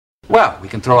Well, we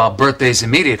can throw out birthdays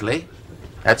immediately.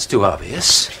 That's too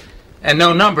obvious. And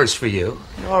no numbers for you.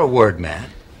 You're a word man.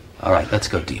 All right, let's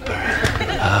go deeper.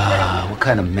 What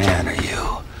kind of man are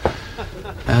you?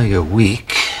 Well, you're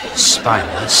weak,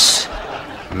 spineless,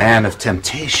 man of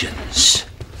temptations.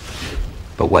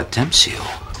 But what tempts you?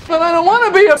 But I don't want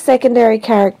to be a secondary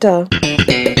character.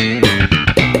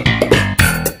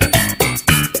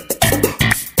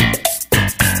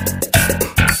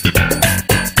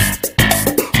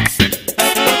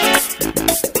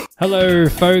 Hello,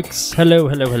 folks. Hello.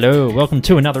 Welcome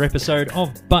to another episode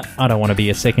of But I Don't Want to Be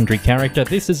a Secondary Character.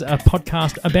 This is a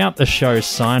podcast about the show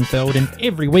Seinfeld, and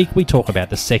every week we talk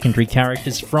about the secondary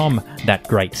characters from that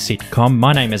great sitcom.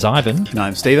 My name is Ivan. And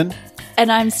I'm Stephen.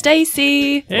 And I'm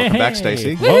Stacey. Welcome back,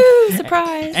 Stacey. Woohoo,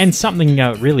 surprise. And something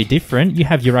really different. You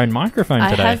have your own microphone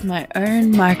today. I have my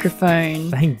own microphone.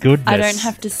 Thank goodness. I don't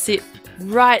have to sit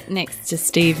right next to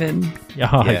Stephen.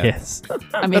 Oh, yeah. Yes.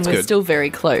 I mean, we're still very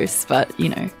close, but, you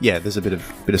know. Yeah, there's a bit of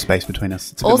space between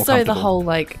us. It's a bit also, more the whole,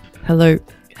 like, hello.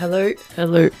 Yeah,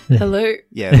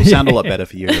 it'll sound a lot better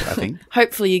for you, I think.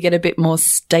 Hopefully you get a bit more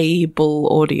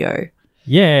stable audio.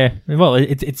 Yeah, well,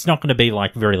 it's not going to be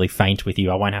like really faint with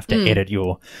you. I won't have to edit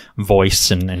your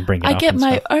voice and bring it up. I get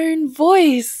my own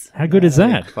voice. How good is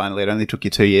that? Finally, it only took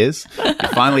you 2 years. You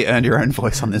finally earned your own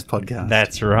voice on this podcast.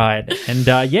 That's right. And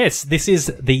yes, this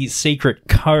is the Secret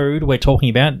Code we're talking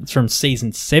about. It's from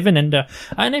season 7 and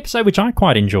an episode which I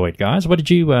quite enjoyed, guys. What did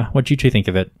you two think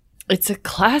of it? It's a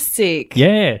classic.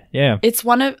 Yeah.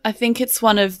 I think it's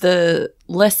one of the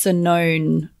lesser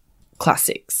known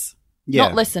classics. Yeah.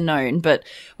 Not lesser known, but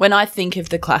when I think of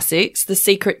the classics, The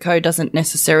Secret Code doesn't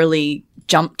necessarily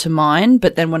jump to mind,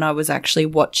 but then when I was actually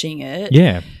watching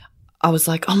it, I was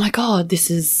like, oh my God, this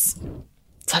is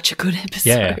such a good episode.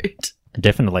 Yeah,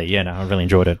 definitely. Yeah, no, I really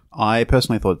enjoyed it. I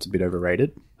personally thought it's a bit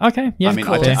overrated. Okay, yeah. I mean,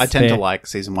 I tend to like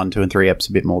season 1, 2, and 3 eps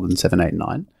a bit more than 7, 8, and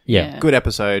 9. Yeah. Good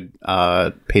episode.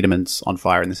 Peterman's on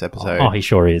fire in this episode. Oh, he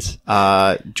sure is.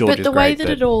 George but is the great, way that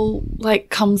it all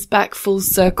like comes back full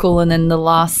circle, and then the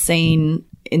last scene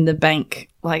in the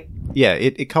bank, like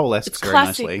it coalesces very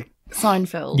classic nicely.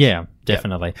 Seinfeld. Yeah,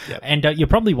 definitely. Yep. And you're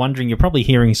probably wondering, you're probably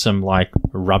hearing some like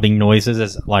rubbing noises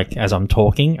as I'm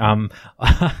talking.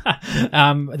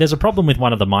 There's a problem with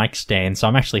one of the mic stands, so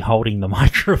I'm actually holding the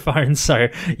microphone, so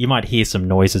you might hear some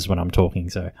noises when I'm talking.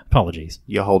 So apologies.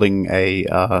 You're holding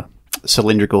a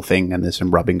cylindrical thing, and there's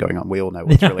some rubbing going on. We all know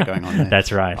what's really going on there.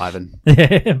 That's right, Ivan.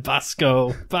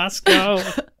 Busco.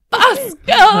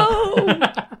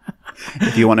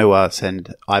 If you want to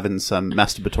send Ivan some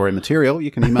masturbatory material, you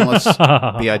can email us,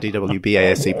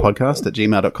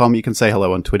 bidwbascpodcast@gmail.com. You can say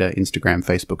hello on Twitter, Instagram,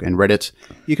 Facebook, and Reddit.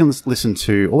 You can listen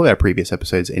to all of our previous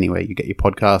episodes anywhere you get your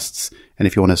podcasts. And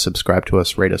if you want to subscribe to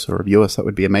us, rate us, or review us, that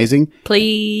would be amazing.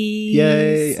 Please.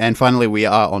 Yay. And finally, we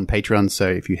are on Patreon. So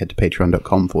if you head to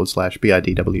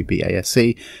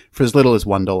patreon.com/bidwbasc, for as little as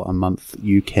 $1 a month,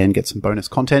 you can get some bonus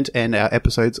content and our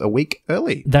episodes a week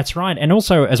early. That's right. And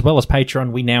also, as well as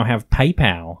Patreon, we now have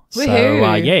PayPal. Woo-hoo.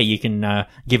 So, you can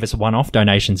give us one-off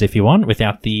donations if you want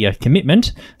without the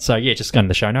commitment. So, just go to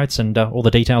the show notes and all the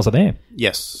details are there.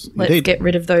 Yes, Let's indeed. get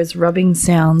rid of those rubbing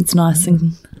sounds nice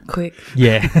and quick.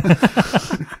 Yeah.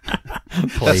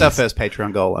 That's our first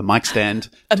Patreon goal, a mic stand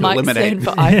to eliminate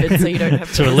for Ivan, so you don't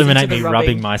have to eliminate me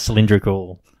rubbing my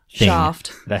cylindrical thing.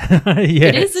 Shaft. Yes.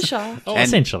 It is a shaft. Oh,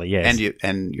 essentially, yes.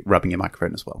 And rubbing your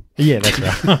microphone as well. Yeah,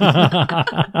 that's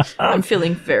right. I'm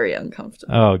feeling very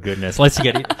uncomfortable. Oh, goodness. Let's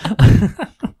get into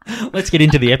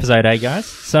the episode, guys?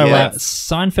 So,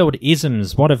 Seinfeld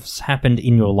isms. What has happened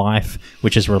in your life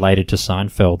which is related to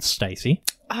Seinfeld, Stacey?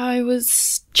 I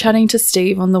was chatting to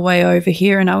Steve on the way over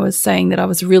here, and I was saying that I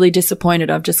was really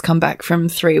disappointed. I've just come back from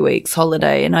 3 weeks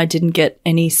holiday and I didn't get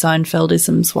any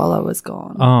Seinfeldisms while I was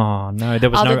gone. Oh, no. There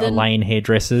was no Elaine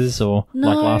hairdressers or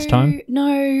like last time?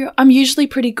 No. I'm usually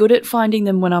pretty good at finding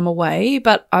them when I'm away,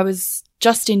 but I was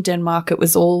just in Denmark. It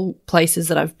was all places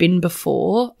that I've been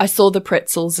before. I saw the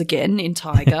pretzels again in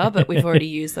Tiger, but we've already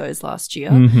used those last year.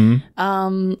 Mm-hmm.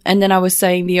 And then I was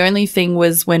saying the only thing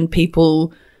was when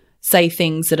people say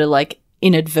things that are like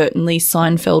inadvertently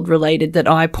Seinfeld related that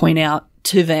I point out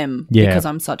to them because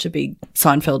I'm such a big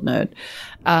Seinfeld nerd.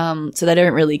 So they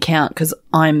don't really count because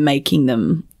I'm making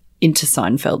them into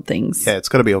Seinfeld things. Yeah, it's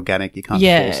got to be organic. You can't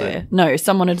force it. No,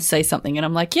 someone wanted to say something and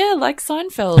I'm like, yeah, like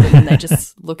Seinfeld. And then they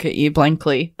just look at you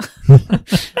blankly.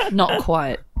 Not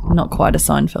quite a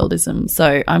Seinfeldism.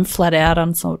 So I'm flat out,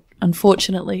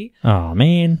 unfortunately. Oh,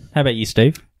 man. How about you,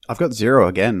 Steve? I've got 0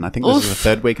 again. I think this is the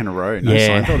third week in a row. No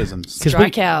Seinfeldisms.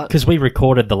 Strike out. Because we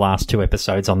recorded the last 2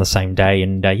 episodes on the same day,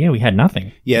 and we had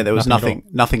nothing. Yeah, there was nothing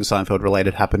Seinfeld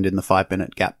related happened in the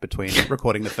 5-minute gap between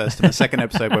recording the first and the second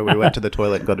episode where we went to the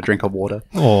toilet and got a drink of water.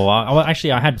 Oh, I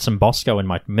had some Bosco in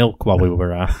my milk while we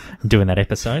were doing that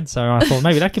episode, so I thought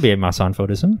maybe that could be my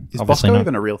Seinfeldism. Is Bosco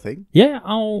even a real thing? Yeah,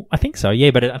 I think so.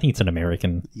 Yeah, but I think it's an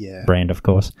American brand, of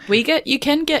course. You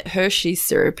can get Hershey's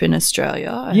syrup in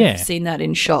Australia. I've seen that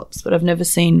in shops, but I've never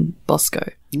seen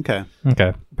Bosco. Okay.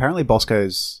 Apparently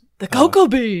Bosco's... The cocoa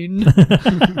bean.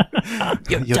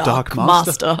 your dark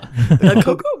master. The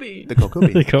cocoa bean. The cocoa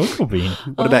bean. The cocoa bean.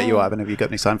 What about you, Ivan? Have you got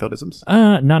any Seinfeldisms?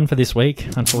 None for this week,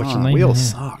 unfortunately. We all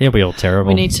suck. Yeah, we all terrible.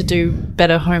 We need to do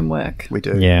better homework. We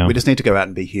do. Yeah. We just need to go out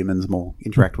and be humans more,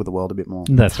 interact with the world a bit more.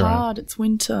 That's It's right. hard. It's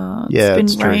winter. Yeah, It's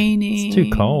it's been true. raining. It's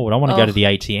too cold. I want to go to the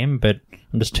ATM, but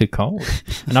I'm just too cold.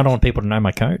 And I don't want people to know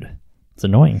my code. It's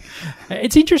annoying.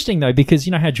 It's interesting, though, because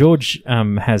you know how George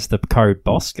has the code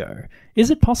Bosco. Is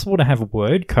it possible to have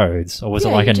word codes, or was it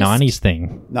like a 90s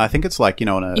thing? No, I think it's like, you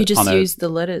just use the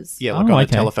letters. Yeah, like on a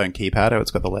telephone keypad,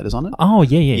 it's got the letters on it. Oh,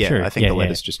 yeah, true. I think the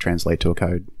letters just translate to a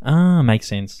code. Ah, makes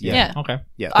sense. Yeah. Okay.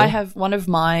 Yeah. I have one of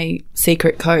my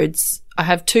secret codes. I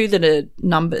have 2 that are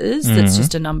numbers. That's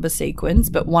just a number sequence.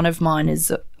 But one of mine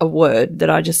is a word that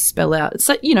I just spell out. It's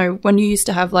like, when you used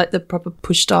to have like the proper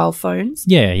push dial phones.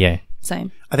 Yeah.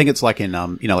 Same. I think it's like in,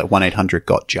 like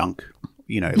 1-800-GOT-JUNK.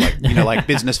 Like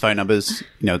business phone numbers,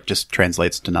 just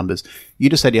translates to numbers. You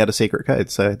just said you had a secret code,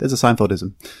 so there's a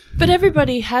Seinfeldism. But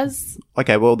everybody has...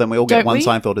 Okay, well, then we all get Don't one we?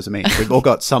 Seinfeldism each. We've all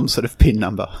got some sort of PIN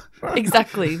number.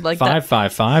 Exactly. Like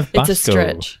 555 It's a Bosco.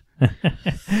 stretch.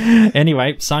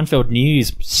 Anyway, Seinfeld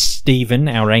news. Stephen,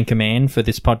 our anchor man for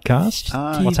this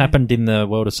podcast. What's happened in the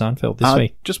world of Seinfeld this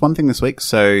week? Just one thing this week.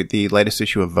 So the latest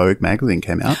issue of Vogue magazine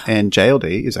came out, and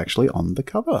JLD is actually on the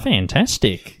cover.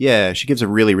 Fantastic. Yeah, she gives a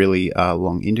really, really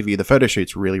long interview. The photo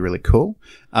shoot's really, really cool.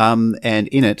 And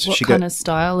in it, What kind of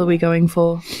style are we going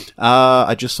for?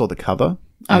 I just saw the cover.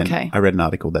 And Okay. I read an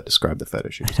article that described the photo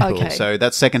shoot. It was cool. Okay. So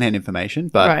that's secondhand information,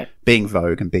 but Right. being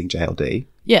Vogue and being JLD,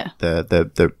 Yeah.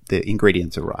 the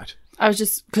ingredients are right. I was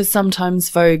just... Because sometimes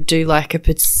Vogue do like a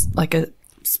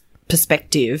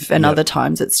perspective, and other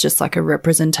times it's just like a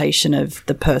representation of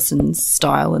the person's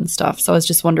style and stuff. So I was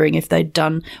just wondering if they'd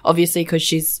done... Obviously, because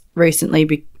she's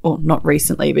recently... or not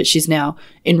recently, but she's now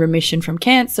in remission from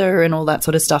cancer and all that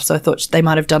sort of stuff. So I thought they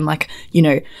might have done like,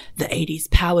 the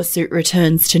 80s power suit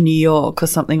returns to New York or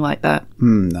something like that.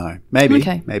 No, maybe.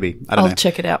 Okay. Maybe. I don't know. I'll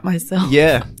check it out myself.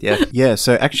 Yeah.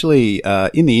 So actually,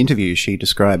 in the interview, she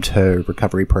described her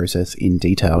recovery process in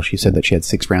detail. She said that she had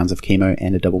 6 rounds of chemo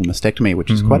and a double mastectomy,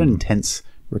 which is quite an intense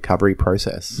recovery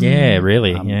process. Yeah,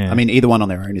 really. Yeah. I mean, either one on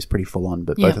their own is pretty full on,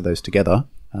 but both of those together.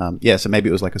 So maybe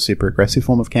it was like a super aggressive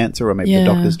form of cancer, or maybe the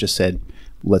doctors just said,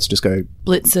 let's just go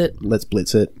Blitz it. let's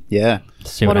blitz it. Yeah.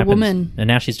 See What a happens. woman. And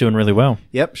now she's doing really well.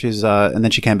 Yep. She's, and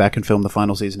then she came back and filmed the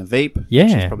final season of Veep. Yeah.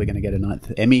 She's probably going to get a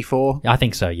 9th Emmy for. I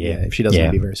think so, yeah. Yeah. If she doesn't,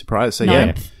 I'd be very surprised. So,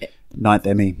 Ninth. 9th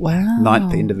Emmy. Wow.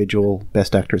 9th individual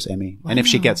Best Actress Emmy. And if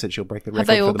she gets it, she'll break the record Have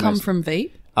they all for the come most. from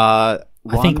Veep?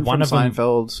 I think one from of them-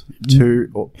 Seinfeld, 2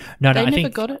 or No, They I never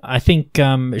think got it? I think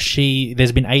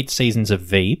there's been 8 seasons of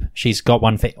Veep. She's got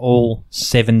one for all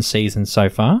 7 seasons so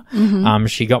far.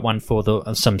 She got one for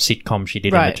some sitcom she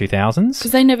did Right. in the 2000s.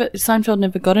 Because Seinfeld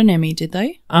never got an Emmy, did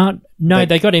they? No,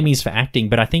 they got Emmys for acting,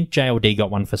 but I think JLD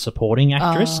got one for supporting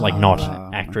actress, like not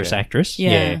actress.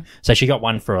 Yeah. So she got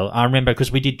one for, I remember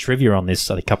because we did trivia on this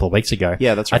a couple of weeks ago.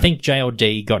 Yeah, that's right. I think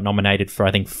JLD got nominated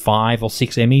for, 5 or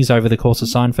 6 Emmys over the course of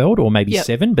Seinfeld, or maybe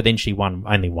 7, but then she won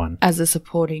only one. As a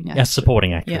supporting actor. As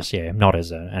supporting actress, yeah, not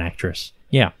as an actress.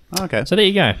 Yeah. Okay. So there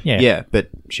you go. Yeah. Yeah, but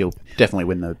she'll definitely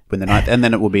win the 9th, and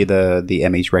then it will be the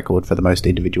Emmys record for the most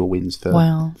individual wins for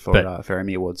Wow. for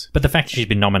Emmy Awards. But the fact that she's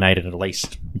been nominated at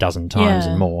least a dozen times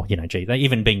Yeah. and more,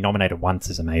 even being nominated once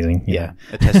is amazing. you Yeah, know.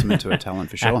 a testament to her talent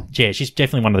for sure. Yeah, she's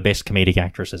definitely one of the best comedic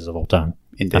actresses of all time.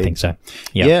 Indeed. I think so.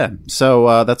 Yeah.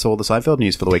 So that's all the Seinfeld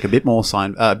news for the week. A bit more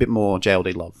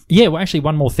JLD love. Yeah, well, actually,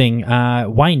 one more thing.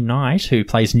 Wayne Knight, who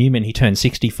plays Newman, he turned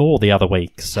 64 the other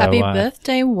week. So, Happy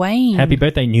birthday, Wayne. Happy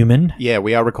birthday, Newman. Yeah,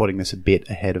 we are recording this a bit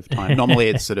ahead of time. Normally,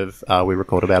 it's sort of we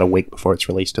record about a week before it's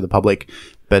released to the public.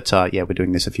 But we're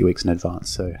doing this a few weeks in advance.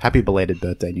 So happy belated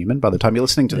birthday, Newman, by the time you're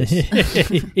listening to this.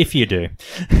 If you do.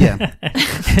 Yeah.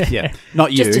 Yeah.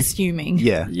 Not you. Just assuming.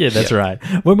 Yeah. Yeah, that's right.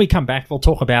 When we come back, we'll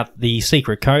talk about the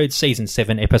Secret Code, Season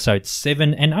 7, Episode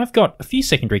 7. And I've got a few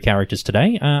secondary characters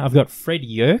today. I've got Fred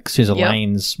Yerkes, who's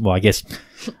Elaine's, Nemesis?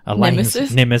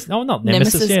 Not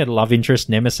nemesis. Yeah, love interest,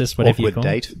 nemesis, whatever you Awkward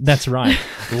call it. date. That's right.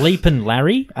 Leap and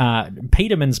Larry,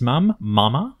 Peterman's mum,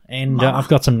 Mama, And I've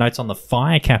got some notes on the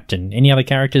fire captain. Any other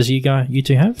characters you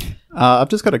two have? I've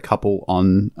just got a couple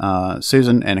on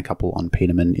Susan and a couple on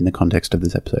Peterman in the context of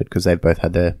this episode because they've both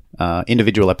had their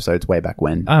individual episodes way back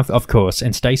when. Of course.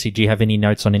 And Stacey, do you have any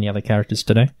notes on any other characters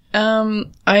today? Not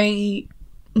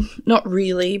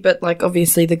really, but like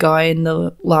obviously the guy in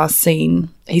the last scene,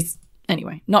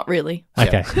 anyway, not really.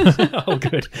 Okay. Oh,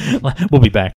 good. We'll be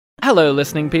back. Hello,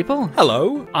 listening people.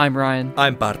 Hello. I'm Ryan.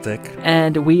 I'm Bartek.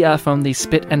 And we are from the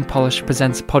Spit and Polish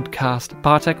Presents podcast.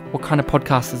 Bartek, what kind of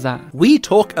podcast is that? We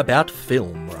talk about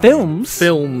film, Ryan. Films?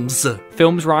 Films.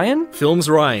 Films, Ryan? Films,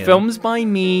 Ryan. Films by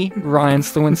me, Ryan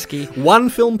Slawinski. One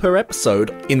film per episode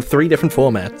in 3 different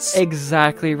formats.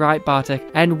 Exactly right, Bartek.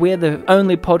 And we're the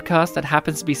only podcast that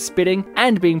happens to be spitting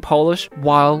and being Polish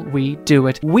while we do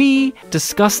it. We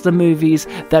discuss the movies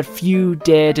that few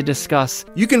dare to discuss.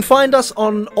 You can find us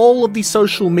on all of the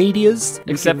social medias.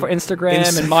 Except for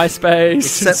Instagram and MySpace.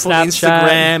 Except for Snapchat.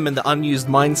 Instagram and the unused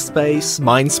MySpace.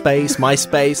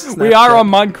 Snapchat. We are on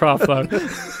Minecraft, though.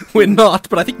 We're not,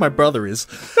 but I think my brother is.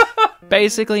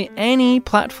 Basically, any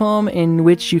platform in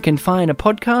which you can find a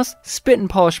podcast, Spit and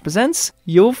Polish Presents,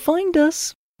 you'll find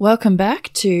us. Welcome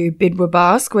back to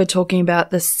Bidwabask. We're talking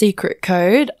about the secret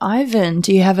code. Ivan,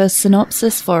 do you have a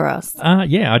synopsis for us?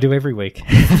 Yeah, I do every week.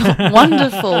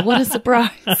 Wonderful. What a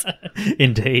surprise.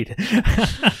 Indeed.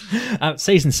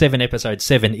 Season 7, Episode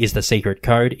 7 is The Secret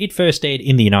Code. It first aired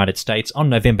in the United States on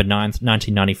November 9th,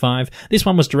 1995. This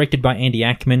one was directed by Andy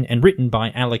Ackman and written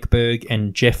by Alec Berg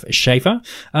and Jeff Schaefer.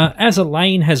 As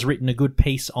Elaine has written a good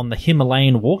piece on the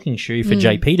Himalayan walking shoe for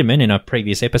Jay Peterman in a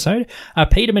previous episode,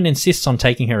 Peterman insists on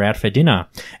taking her out for dinner.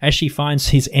 As she finds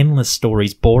his endless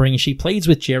stories boring, she pleads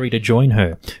with Jerry to join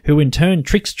her, who in turn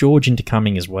tricks George into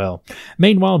coming as well.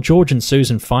 Meanwhile, George and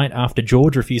Susan fight after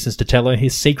George refuses to tell her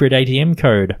his secret ATM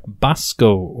code,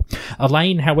 Busco.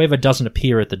 Elaine, however, doesn't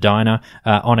appear at the dinner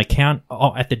on account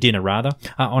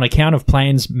of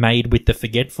plans made with the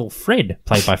forgetful Fred,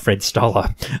 played by Fred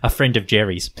Stoller, a friend of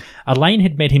Jerry's. Elaine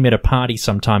had met him at a party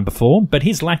sometime before, but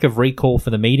his lack of recall for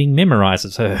the meeting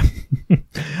memorizes her.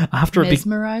 After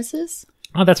Mesmerizes?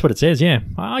 Oh, that's what it says, yeah.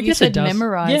 I guess it does.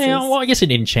 Memorizes. Yeah, well, I guess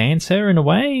it enchants her in a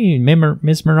way,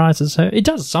 mesmerizes her. It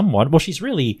does somewhat. Well, she's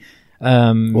really...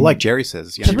 well, like Jerry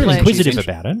says, she's really inquisitive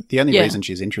about it. The only reason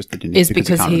she's interested in it is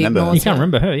because he can't remember her. He can't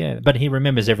remember her, yeah, but he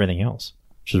remembers everything else,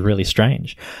 which is really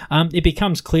strange. It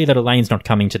becomes clear that Elaine's not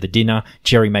coming to the dinner.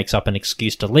 Jerry makes up an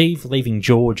excuse to leave, leaving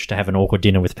George to have an awkward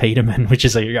dinner with Peterman, which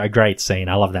is a great scene.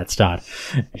 I love that start.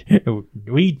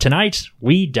 Tonight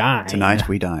we dine. Tonight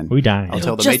we dine. We dine. I'll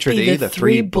tell the maitre d' the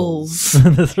 3 bulls.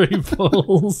 The 3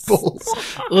 bulls.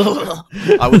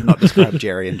 I would not describe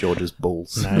Jerry and George as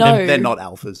bulls. No. They're not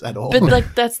alphas at all. But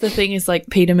like that's the thing is like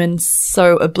Peterman's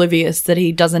so oblivious that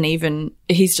he doesn't even,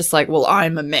 he's just like, well,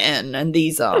 I'm a man and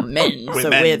these are men, so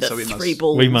we're the 3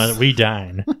 bulls. We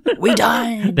dine. We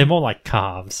dine. They're more like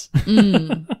calves.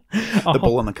 The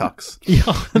bull and the cucks.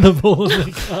 Yeah, the bull and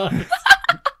the cucks.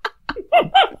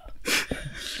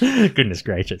 Goodness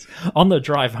gracious. On the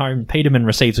drive home, Peterman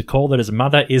receives a call that his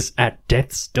mother is at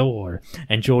death's door,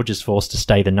 and George is forced to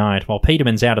stay the night. While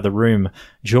Peterman's out of the room,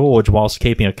 George, whilst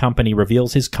keeping her company,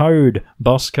 reveals his code,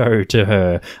 Bosco, to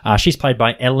her. She's played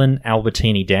by Ellen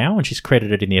Albertini Dow, and she's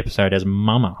credited in the episode as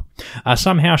Mama.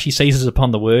 Somehow she seizes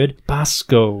upon the word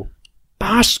Bosco,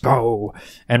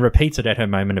 and repeats it at her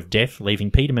moment of death,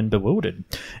 leaving Peterman bewildered.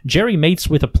 Jerry meets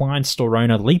with appliance store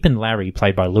owner Leapin' Larry,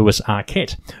 played by Louis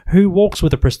Arquette, who walks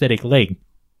with a prosthetic leg,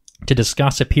 to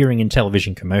discuss appearing in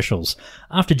television commercials.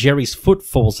 After Jerry's foot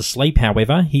falls asleep,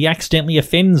 however, he accidentally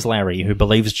offends Larry, who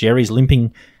believes Jerry's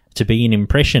limping to be an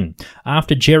impression.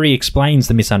 After Jerry explains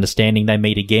the misunderstanding, they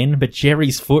meet again, but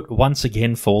Jerry's foot once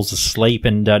again falls asleep,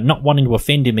 and not wanting to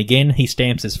offend him again, he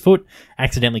stamps his foot,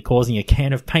 accidentally causing a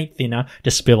can of paint thinner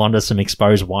to spill onto some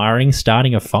exposed wiring,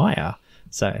 starting a fire.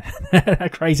 So, how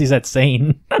crazy is that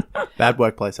scene? Bad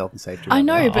workplace health and safety. I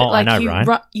know,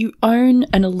 but you own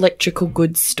an electrical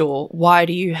goods store. Why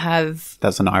do you have...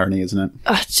 That's an irony, isn't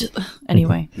it?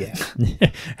 Anyway. Yeah.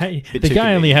 Hey, the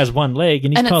guy only has one leg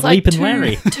and he's called Leapin'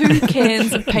 Larry. 2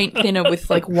 cans of paint thinner with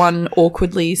like one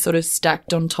awkwardly sort of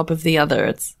stacked on top of the other.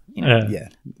 It's... You know,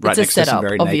 right it's a next setup, to some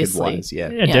very obviously. naked wires. Yeah,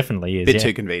 it definitely is. Bit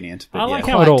too convenient. But I like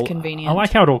Quite how it all. convenient. I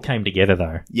like how it all came together,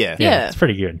 though. Yeah. It's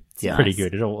pretty good. It's pretty nice.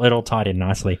 good. It all tied in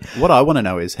nicely. What I want to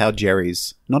know is how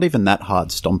Jerry's not even that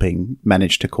hard stomping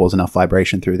managed to cause enough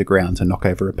vibration through the ground to knock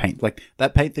over a paint. Like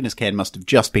that paint thinners can must have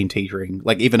just been teetering.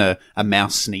 Like even a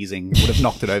mouse sneezing would have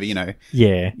knocked it over. You know.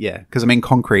 Yeah. Yeah. Because I mean,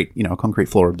 concrete. You know, a concrete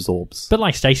floor absorbs. But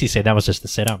like Stacey said, that was just the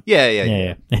setup.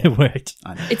 Yeah. It worked.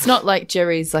 It's not like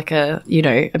Jerry's like a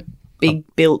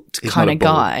big built He's kind not a of bull.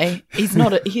 guy.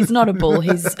 He's not a bull.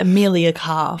 He's merely a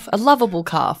calf, a lovable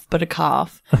calf, but a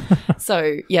calf.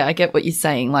 So yeah, I get what you're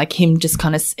saying. Like him just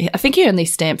kind of, I think he only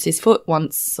stamps his foot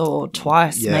once or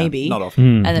twice, Yeah, maybe, not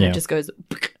often. and then yeah. it just goes.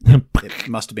 It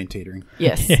must have been teetering.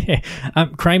 Yes.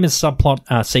 Kramer's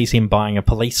subplot sees him buying a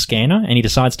police scanner, and he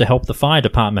decides to help the fire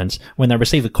department. When they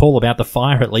receive a call about the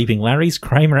fire at Leaping Larry's,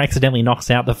 Kramer accidentally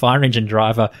knocks out the fire engine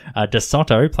driver,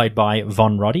 DeSoto, played by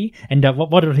Von Roddy. And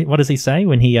what does he say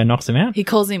when he knocks him out? He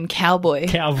calls him cowboy.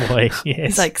 Cowboy, yes.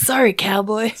 He's like, sorry,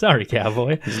 cowboy. Sorry,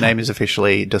 cowboy. His name is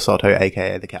officially DeSoto,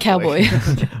 aka the Cowboy.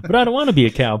 Cowboy. But I don't want to be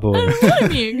a cowboy. Want to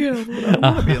be a cowboy.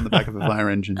 I want to be on the back of a fire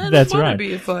engine. That's want right. to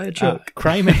be a fire truck.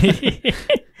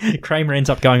 Kramer ends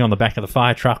up going on the back of the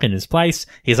fire truck in his place.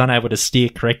 He's unable to steer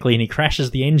correctly and he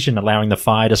crashes the engine, allowing the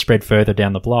fire to spread further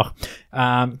down the block.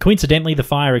 Coincidentally, the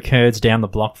fire occurs down the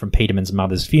block from Peterman's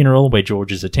mother's funeral, where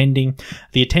George is attending.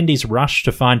 The attendees rush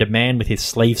to find a man with his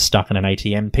sleeve stuck in an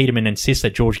ATM. Peterman insists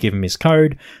that George give him his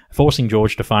code, forcing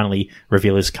George to finally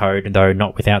reveal his code, though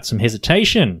not without some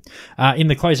hesitation. In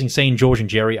the closing scene, George and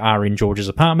Jerry are in George's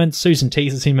apartment. Susan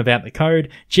teases him about the code.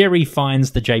 Jerry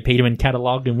finds the J. Peterman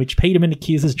catalogue, in which Peterman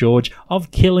accuses George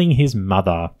of killing his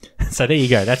mother. So there you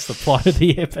go. That's the plot of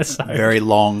the episode. Very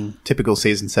long, typical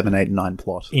season 7, 8, and 9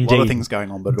 plot. A lot Indeed. of things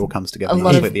going on, but it all comes together A lot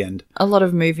nicely of- at the end. A lot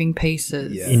of moving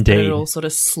pieces. Yeah. Indeed. But it all sort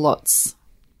of slots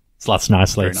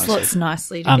nicely. Very nice.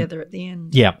 nicely together at the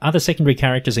end. Yeah, other secondary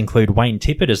characters include Wayne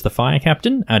Tippett as the fire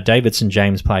captain, David St.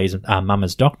 James plays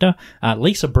Mama's doctor,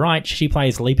 Lisa Bright, she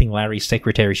plays Leaping Larry's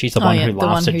secretary. She's the one yeah, who the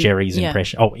laughs one at who- Jerry's yeah.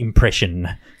 impression,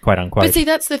 quote unquote. But see,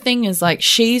 that's the thing is like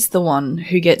she's the one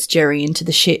who gets Jerry into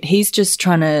the shit. He's just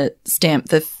trying to stamp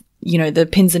the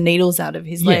pins and needles out of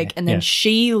his leg, and then yeah.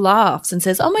 she laughs and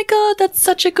says, "Oh my god, that's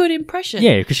such a good impression."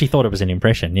 Yeah, because she thought it was an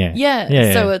impression, yeah.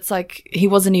 Yeah. So it's like he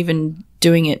wasn't even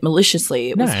doing it maliciously.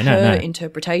 It was No, her no.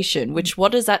 interpretation, which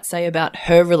what does that say about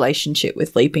her relationship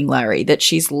with Leaping Larry? That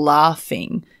she's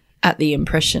laughing at the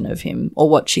impression of him or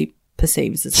what she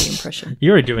perceives as the impression.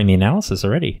 You're doing the analysis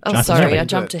already. Oh, Nice sorry, and I early.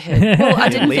 jumped ahead. Well, I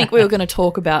didn't think we were going to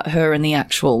talk about her and the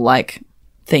actual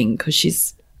thing because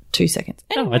she's 2 seconds.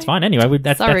 Oh, Anyway, that's fine. Anyway,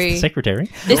 that's Sorry. the secretary.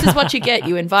 this is what you get.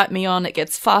 You invite me on. It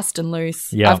gets fast and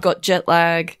loose. Yeah. I've got jet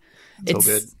lag. all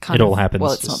good. Kind It of- all happens.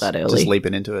 Well, it's not that Just early.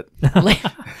 leaping into it.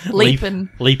 Leaping.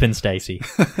 Leapin' Stacey.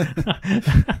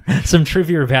 Some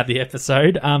trivia about the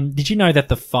episode. Did you know that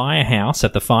the firehouse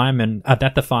that the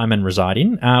firemen reside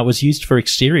in was used for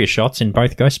exterior shots in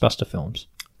both Ghostbuster films?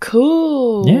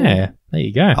 Cool. Yeah, there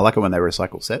you go. I like it when they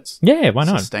recycle sets. Yeah, why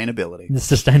not? Sustainability. The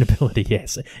sustainability,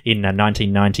 yes. In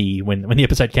 1990, when the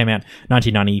episode came out,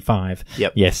 1995.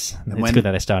 Yep. Yes, it's when- good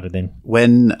that they started then.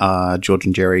 When George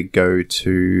and Jerry go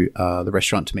to the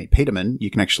restaurant to meet Peterman, you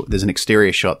can actually there's an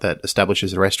exterior shot that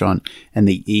establishes the restaurant, and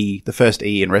the first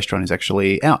E in restaurant is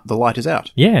actually out. The light is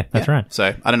out. Yeah, that's right.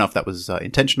 So I don't know if that was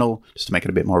intentional, just to make it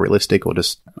a bit more realistic, or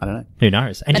just I don't know. Who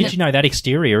knows? And did you know that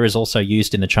exterior is also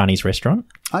used in the Chinese restaurant?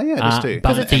 Oh yeah, just too. but-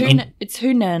 Because it's the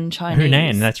Hunan Chinese.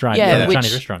 Hunan, that's right. Yeah, the which-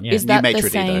 Chinese restaurant. Yeah, Is that New the maitre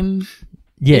d', though. same?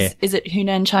 yeah, Is it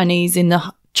Hunan Chinese in the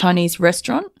Chinese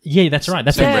restaurant? yeah. That's right.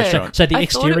 That's Yeah. the restaurant. So the I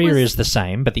thought it exterior was- is the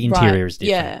same, but the interior is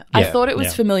different. Yeah. I thought it was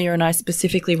yeah. familiar, and I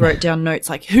specifically wrote down notes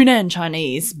like Hunan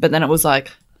Chinese, but then it was like,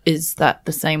 is that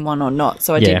the same one or not?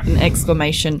 So I Yeah. did an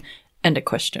exclamation and a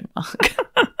question mark.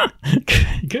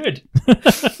 Good.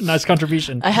 Nice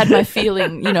contribution. I had my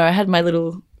feeling, I had my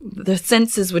the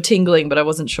senses were tingling, but I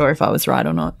wasn't sure if I was right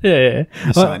or not. Yeah.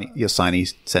 Your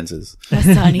Chinese senses. That's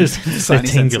tiny. They're Chinese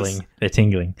tingling. senses. They're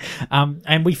tingling.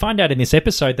 And we find out in this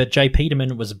episode that Jay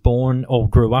Peterman was born or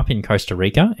grew up in Costa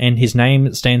Rica, and his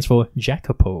name stands for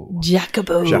Jacopo.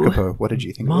 Jacobo. Jacopo, what did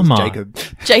you think? Mama. It was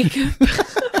Jacob. Jacob.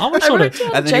 I was sort of.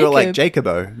 And then you were like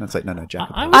Jacobo, and it's like no,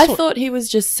 Jacopo. I thought he was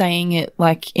just saying it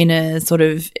like in a sort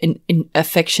of in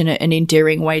affectionate and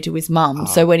endearing way to his mum.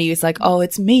 So when he was like, "Oh,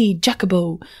 it's me,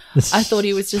 Jacobo," I thought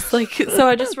he was just like. So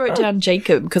I just wrote down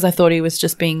Jacob because I thought he was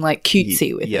just being like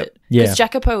cutesy with Yep. it. Yeah. Because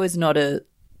Jacopo is not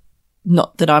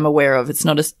that I'm aware of. It's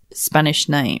not a Spanish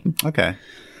name. Okay,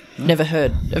 Never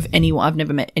heard of anyone. I've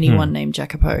never met anyone named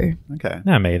Jacopo. okay.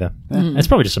 No, me either. It's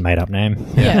probably just a made up name.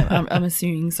 Yeah, I'm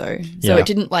assuming so. So Yeah. it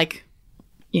didn't like,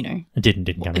 It didn't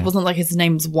come it out. wasn't like his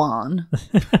name's Juan.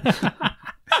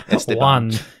 Esteban.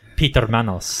 Juan Peter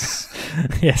Manos.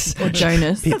 Yes. Or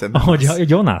Jonas. Peter Oh, Moss.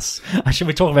 Jonas. Should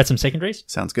we talk about some secondaries?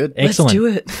 Sounds good. Excellent. do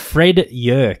it. Fred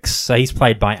Yerkes. So he's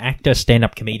played by actor,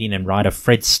 stand-up comedian and writer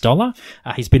Fred Stoller.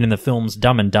 He's been in the films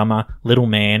Dumb and Dumber, Little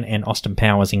Man and Austin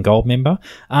Powers in Goldmember.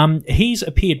 He's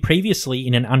appeared previously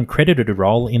in an uncredited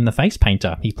role in The Face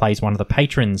Painter. He plays one of the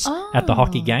patrons at the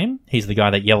hockey game. He's the guy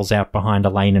that yells out behind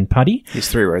Elaine and Puddy. He's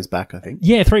 3 rows back, I think.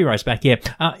 Yeah, 3 rows back, yeah.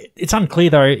 It's unclear,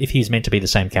 though, if he's meant to be the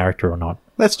same character or not.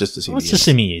 Let's just assume Let's he just is.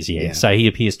 assume he is, yeah. So he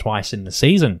appears twice in the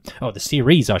season. Oh, the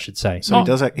series, I should say. So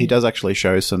he does actually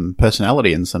show some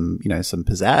personality and some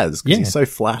pizzazz, because Yeah. he's so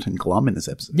flat and glum in this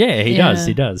episode. Yeah, he Yeah. does,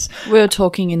 he does. We were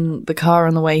talking in the car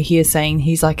on the way here saying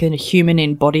he's like a human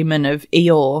embodiment of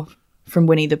Eeyore from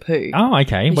Winnie the Pooh. Oh,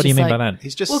 okay. He's What do you just mean by like- that?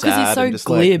 He's just Well, because sad he's so and just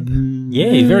glib. Yeah,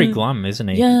 he's very glum, isn't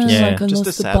he? Yeah, like I Just a lost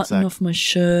the sad button sack. off my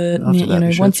shirt. After And, that, the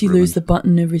once shirt's you lose ruined. the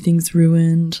button, everything's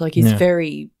ruined. Like he's Yeah.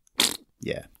 very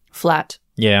Yeah. flat.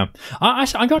 Yeah.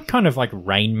 I got kind of like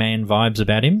Rain Man vibes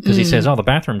about him because he says, the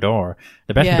bathroom door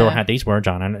Yeah. had these words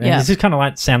on it. And Yeah. this is kind of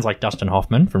like, sounds like Dustin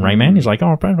Hoffman from Rain Man. He's like,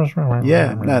 Yeah,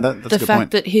 no, that's a The good fact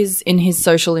point. that in his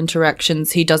social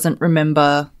interactions, he doesn't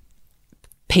remember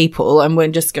people, and we're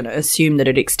just going to assume that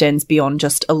it extends beyond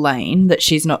just Elaine, that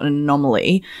she's not an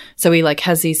anomaly. So he like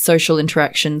has these social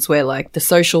interactions where like the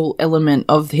social element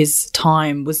of his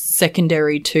time was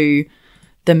secondary to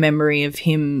the memory of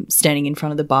him standing in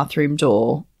front of the bathroom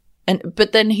door.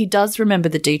 But then he does remember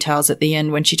the details at the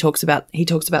end when he talks about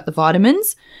the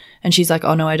vitamins, and she's like,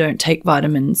 "Oh no, I don't take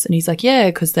vitamins." And he's like, "Yeah,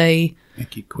 because they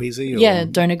Make you queasy? Or... yeah,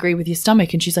 don't agree with your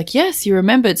stomach." And she's like, "Yes, you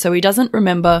remembered." So he doesn't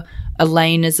remember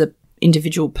Elaine as a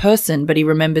individual person, but he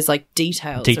remembers like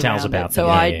details around about it. So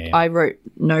them, yeah. I wrote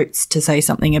notes to say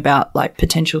something about like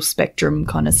potential spectrum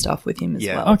kind of stuff with him as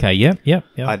Yeah. well. Okay, yeah.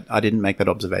 I didn't make that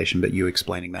observation, but you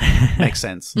explaining that makes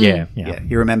sense. Yeah. Yeah.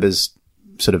 He remembers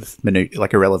sort of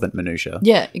like irrelevant minutia.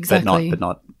 Yeah, exactly. But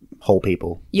not whole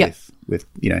people Yeah. with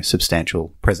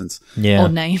substantial presence Yeah. Or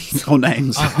names. or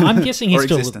names. I'm guessing he or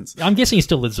still. existence. I'm guessing he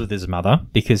still lives with his mother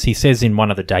because he says in one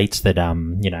of the dates that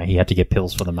he had to get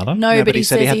pills for the mother. No, but he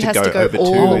said he has to go over to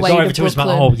all the his- way Go over to to his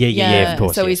Brooklyn. mother. Oh, yeah, of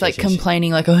course, So yes, he's like yes, yes.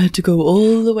 complaining like, I had to go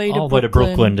all the way to All the Brooklyn. way to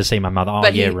Brooklyn to see my mother. Oh,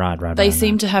 But yeah, he- right. They right,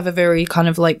 seem right. to have a very kind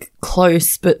of like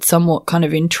close but somewhat kind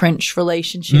of entrenched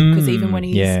relationship, because even when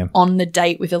he's yeah. on the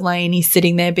date with Elaine, he's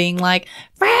sitting there being like,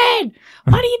 "Fred,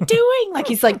 what are you doing?" Like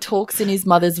he's like talks in his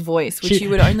mother's voice, which She- you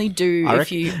would only do I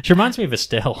if you. She reminds me of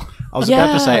Estelle. I was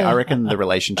about to say, Yeah. I reckon the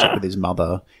relationship with his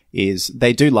mother is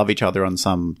they do love each other on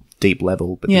some deep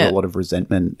level, but Yeah. there's a lot of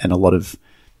resentment and a a lot of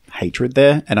hatred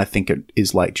there. And I think it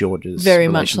is like George's Very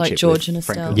much like relationship George with and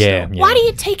Frank Estelle. Yeah. What are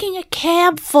you taking a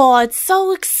cab for? It's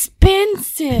so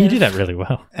expensive. You do that really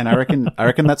well. And I reckon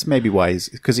that's maybe why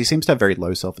because he seems to have very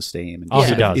low self-esteem. And Oh, he's he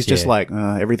sort of- does, He's just yeah. like,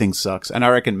 everything sucks. And I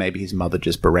reckon maybe his mother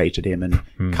just berated him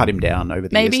and cut him down over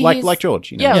the Maybe years. he's- Like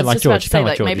George, you know? Yeah, I Yeah, was like just about George. to say, Kinda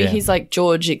like like, George, maybe yeah. he's like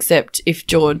George, except if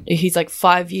he's like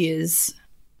 5 years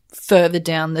further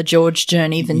down the George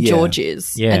journey than Yeah. George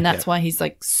is. Yeah. And that's why he's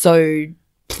like so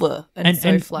pleh and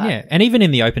so flat. Yeah, and even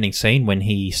in the opening scene when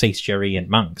he sees Jerry and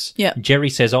Monks, Yeah. Jerry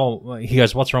says, he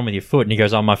goes, "What's wrong with your foot?" And he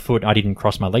goes, "Oh, my foot, I didn't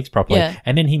cross my legs properly." Yeah.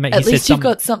 And then he At says least you've something.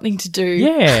 got something to do.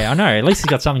 Yeah, I know. At least he's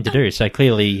got something to do. So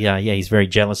clearly, he's very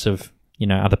jealous of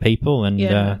other people. And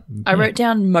Yeah. I wrote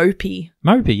down mopey.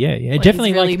 Mopey. Yeah, Like, definitely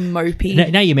he's really like.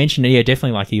 mopey. Now you mentioned it, yeah,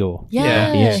 definitely like Eeyore.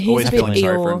 Yeah, Yeah, he's always a bit feeling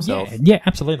sorry for Eeyore. himself. Yeah,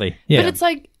 absolutely. Yeah, But it's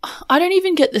like, I don't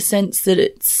even get the sense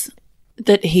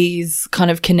that he's kind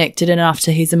of connected enough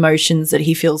to his emotions that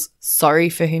he feels sorry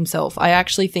for himself. I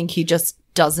actually think he just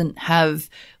doesn't have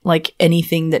like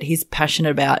anything that he's passionate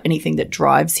about, anything that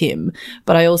drives him.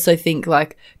 But I also think,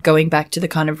 like, going back to the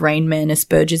kind of Rain Man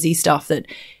Asperger's-y stuff, that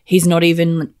he's not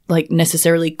even like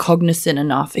necessarily cognizant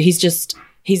enough. He's just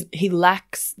he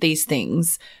lacks these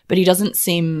things, but he doesn't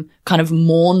seem kind of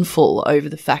mournful over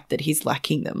the fact that he's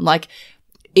lacking them. Like,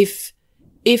 if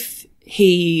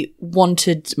he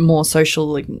wanted more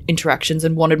social interactions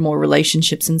and wanted more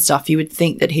relationships and stuff, you would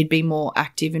think that he'd be more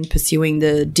active in pursuing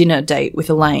the dinner date with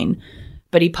Elaine.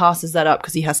 But he passes that up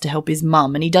because he has to help his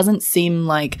mum, and he doesn't seem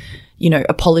like,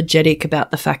 apologetic about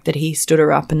the fact that he stood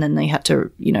her up and then they had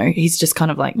to, he's just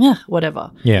kind of like,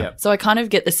 whatever. yeah. So I kind of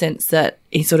get the sense that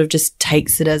he sort of just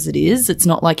takes it as it is. It's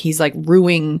not like he's like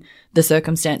ruining the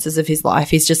circumstances of his life.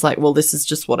 He's just like, well, this is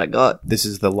just what I got. This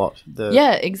is the lot.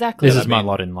 Yeah, exactly. This is my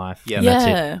lot in life. Yeah. and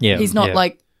that's it. Yeah, He's not yeah.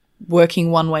 like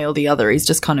working one way or the other. He's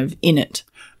just kind of in it.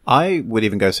 I would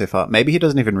even go so far. Maybe he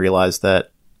doesn't even realize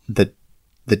that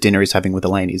the dinner he's having with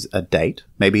Elaine is a date.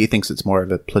 Maybe he thinks it's more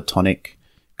of a platonic,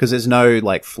 because there's no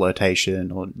like flirtation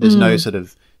or there's no sort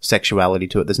of sexuality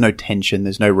to it. There's no tension.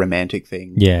 There's no romantic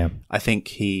thing. Yeah. I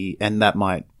think and that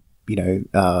might,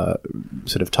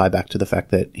 sort of tie back to the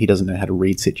fact that he doesn't know how to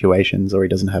read situations, or he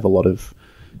doesn't have a lot of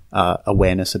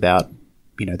awareness about,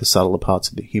 the subtler parts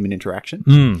of the human interaction.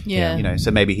 Yeah. So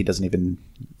maybe he doesn't even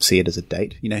see it as a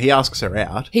date. He asks her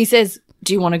out. He says,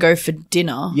 do you want to go for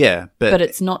dinner? Yeah, but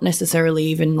it's not necessarily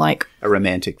even like a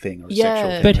romantic thing or a Yeah.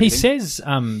 sexual thing. But or he anything. says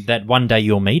that's one day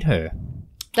you'll meet her.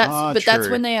 that's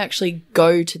true. when they actually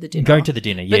go to the dinner. Go to the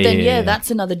dinner. Yeah, But then, yeah.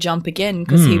 that's another jump again,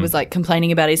 because he was like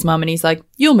complaining about his mum, and he's like,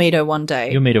 "You'll meet her one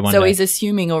day." You'll meet her one so day. he's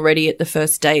assuming already at the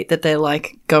first date that they're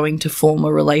like going to form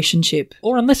a relationship.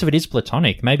 Or unless if it is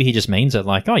platonic, maybe he just means it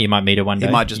like, oh, you might meet her one day.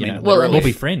 might just you mean know, it Well, we'll and be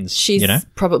if friends. She's you know?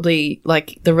 probably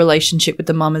like the relationship with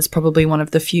the mum is probably one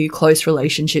of the few close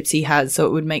relationships he has. So it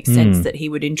would make sense that he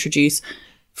would introduce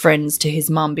friends to his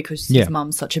mum, because Yeah. his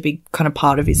mum's such a big kind of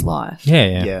part of his life.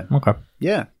 Yeah. Yeah. Okay.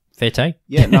 Yeah. Fair take.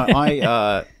 Yeah, no,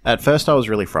 I at first I was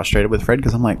really frustrated with Fred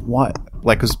because I'm like, what?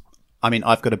 Like, because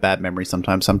I've got a bad memory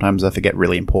sometimes. Sometimes I forget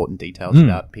really important details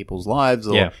about people's lives,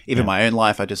 or even my own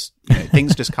life. I just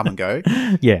things just come and go.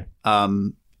 Yeah.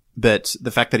 But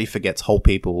the fact that he forgets whole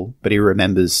people, but he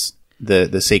remembers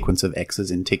the sequence of X's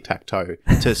in tic-tac-toe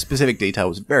to specific detail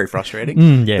was very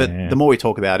frustrating. But the more we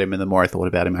talk about him and the more I thought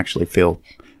about him, I actually feel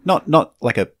not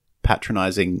like a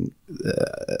patronizing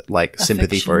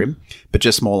sympathy for him, but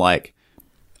just more like,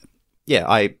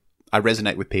 I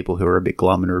resonate with people who are a bit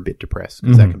glum and are a bit depressed,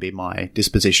 because that can be my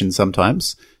disposition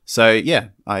sometimes. So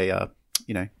I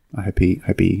hope he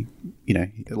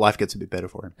life gets a bit better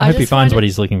for him. I hope he just finds find what it-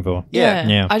 he's looking for.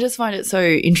 Yeah. I just find it so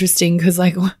interesting because,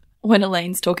 like, when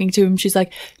Elaine's talking to him, she's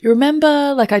like, you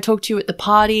remember, like, I talked to you at the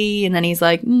party? And then he's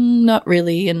like, not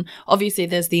really. And obviously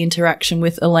there's the interaction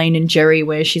with Elaine and Jerry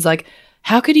where she's like,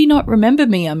 how could he not remember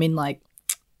me? I mean, like,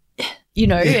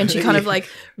 and she kind of like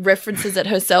references it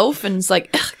herself and it's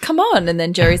like, come on. And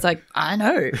then Jerry's like, I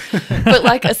know. But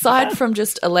like, aside from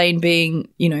just Elaine being,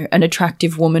 an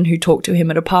attractive woman who talked to him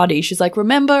at a party, she's like,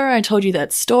 remember I told you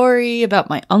that story about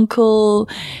my uncle?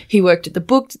 He worked at the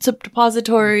book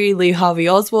depository. Lee Harvey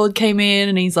Oswald came in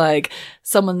and he's like,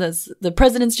 the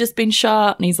president's just been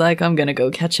shot. And he's like, I'm going to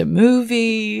go catch a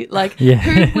movie. Like,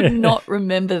 who would not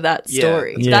remember that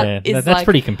story? Yeah, That is that's like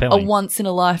pretty compelling. a once in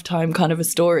a lifetime kind of a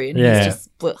story. And Yeah. he's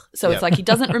just, blech. So it's like, he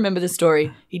doesn't remember the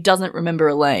story. He doesn't remember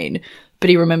Elaine, but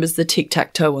he remembers the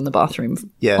tic-tac-toe on the bathroom,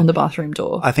 on the bathroom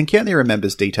door. I think he only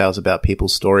remembers details about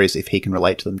people's stories if he can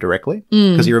relate to them directly,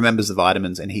 because he remembers the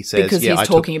vitamins and he says, Because he's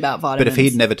talking about vitamins. But if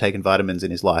he'd never taken vitamins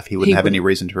in his life, he wouldn't have any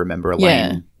reason to remember Elaine.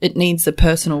 Yeah, it needs a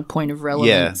personal point of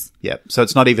relevance. Yeah. So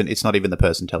it's not even the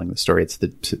person telling the story; it's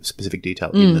the specific detail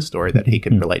in the story that he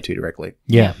can relate to directly.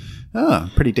 Yeah.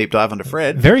 Oh, pretty deep dive onto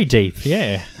Fred. Very deep.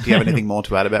 Yeah. Do you have anything more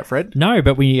to add about Fred? No,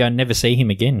 but we never see him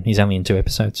again. He's only in 2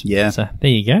 episodes. Yeah. So there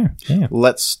you go. Yeah.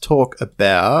 Let's talk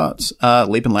about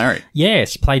Leap and Larry.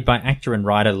 Yes, played by actor and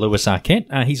writer Louis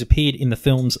Arquette. He's appeared in the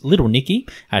films Little Nicky,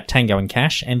 Tango and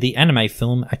Cash, and the anime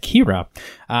film Akira.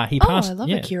 I love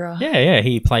Akira. Yeah.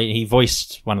 He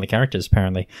voiced one of the characters,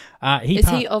 apparently. Is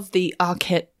he of the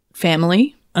Arquette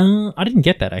family? I didn't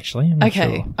get that, actually. I'm not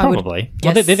Okay, sure. I would Probably.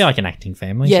 Well, guess- they're like an acting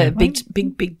family. Yeah, so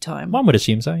big time. one would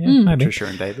assume so, yeah. Maybe. Trisha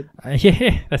and David.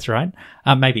 Yeah, that's right.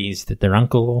 Maybe he's their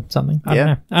uncle or something. I don't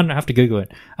know. I don't have to Google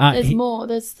it. There's more.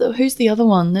 Who's the other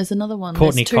one? There's another one.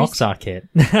 Courtney There's Cox Arquette.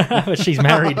 But she's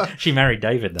married. She married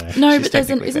David, though. No, She's but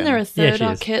technically isn't there a Yeah, third she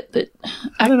is. Arquette that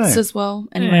don't know. acts as well?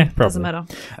 Anyway, Yeah, doesn't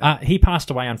probably. matter. He passed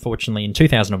away, unfortunately, in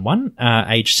 2001,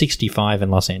 age 65 in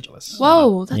Los Angeles.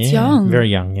 Whoa, that's Yeah, young. Very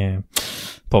young, yeah.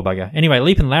 Poor bugger. Anyway,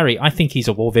 Leap and Larry, I think he's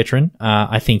a war veteran.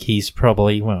 I think he's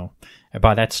probably,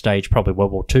 by that stage, probably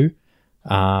World War II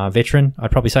veteran,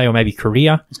 I'd probably say, or maybe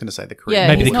Korea. I was going to say the Korean. Yeah,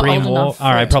 Maybe he's the not Korean old War. enough for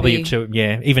All it right, to probably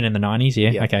be- even in the 90s, yeah.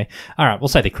 Yeah. Okay. All right, we'll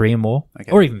say the Korean War,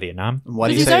 Okay. or even Vietnam. Why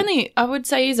do But you say? I would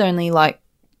say he's only like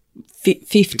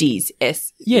 50s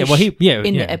s. Yeah, well, in yeah.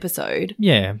 the episode.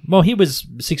 Yeah, well, he was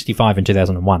 65 in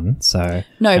 2001, so...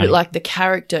 No, but like the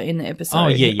character in the episode. Oh,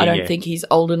 yeah, I don't yeah. think he's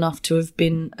old enough to have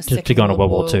been a second to go on a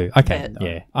World War II. Okay, vet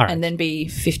yeah. All right. and then be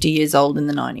 50 years old in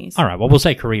the 90s. All right, well, we'll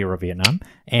say Korea or Vietnam.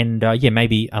 And,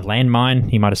 maybe a landmine.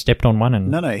 He might have stepped on one and...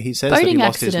 No, he says that he Boating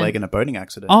lost his accident. leg in a boating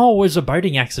accident. Oh, it was a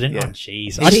boating accident? Yeah. Oh,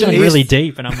 jeez. I just went He's- really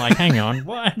deep, and I'm like, hang on,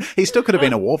 what? He still could have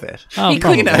been a war vet. Oh, He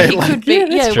could, probably. he could be. Yeah,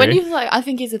 Yeah, that's when true. you like, I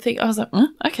think he's a thing. I was like,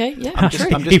 okay, yeah, I'm just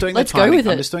doing Let's the go timing. with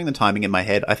I'm it. just doing the timing in my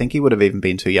head. I think he would have even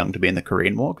been too young to be in the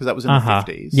Korean War because that was in the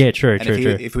 50s. Yeah, true, And true, if,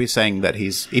 true. if we're saying that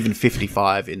he's even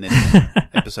 55 in this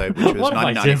episode, which was What am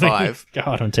I doing? 1995,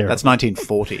 God, I'm terrible. that's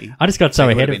 1940. I just got so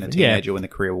he would ahead have of been a teenager when the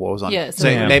Korea War was on. Yeah, so,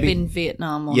 Yeah. maybe been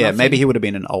Vietnam or yeah, nothing. maybe he would have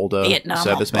been an older Vietnam or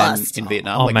serviceman bust. in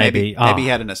Vietnam. Oh, like maybe. maybe he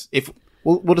had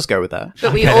We'll just go with that.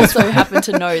 But we also happen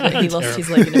to know that he lost his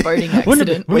leg in a boating Wouldn't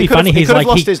accident it be funny? He He's could have like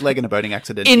lost his leg in a boating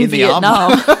accident in the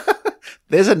army. Vietnam.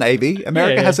 There's a navy.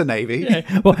 America Yeah. has a navy.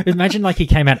 Yeah. Well, imagine like he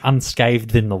came out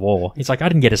unscathed in the war. He's like, I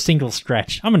didn't get a single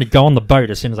scratch. I'm going to go on the boat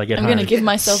as soon as I get I'm home. going to give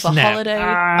myself a Snap. holiday.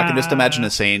 I can just imagine a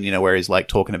scene, where he's like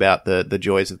talking about the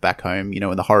joys of back home,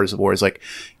 and the horrors of war. He's like,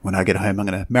 when I get home, I'm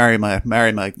going to marry my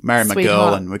girl,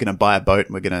 Sweetheart. and we're going to buy a boat,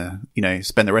 and we're going to,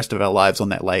 spend the rest of our lives on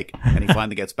that lake. And he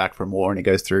finally gets back from war, and he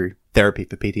goes through therapy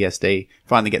for PTSD.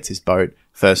 Finally gets his boat.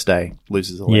 First day,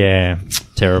 loses a leg. Yeah,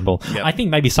 terrible. Yep. I think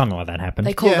maybe something like that happened.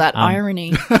 They call that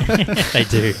irony. They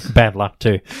do. Bad luck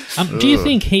too. Do you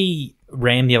think he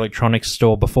ran the electronics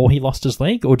store before he lost his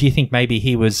leg, or do you think maybe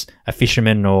he was a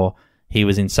fisherman or he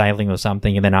was in sailing or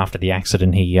something, and then after the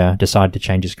accident he decided to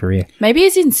change his career? Maybe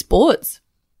he's in sports.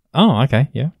 Oh, okay,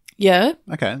 yeah. Yeah.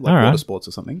 Okay, like All right. water sports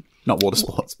or something. Not water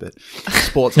sports, but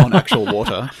sports on actual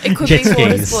water. It could Jet be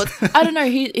water skis. sports. I don't know.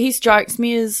 He strikes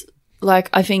me as like,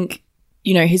 I think,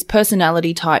 his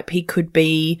personality type, he could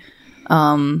be,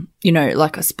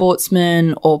 like a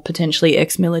sportsman or potentially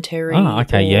ex-military. Oh,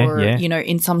 okay, or, yeah.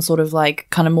 In some sort of like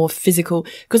kind of more physical,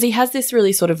 because he has this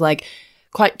really sort of like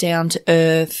quite down to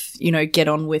earth, get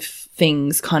on with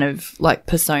things kind of like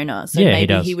persona. So Yeah, he maybe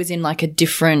does. he was in like a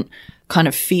different kind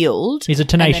of field. He's a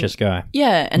tenacious guy.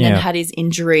 Yeah, and Yeah. then had his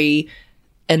injury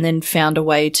and then found a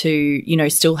way to,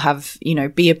 still have,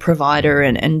 be a provider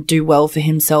and do well for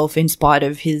himself in spite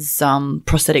of his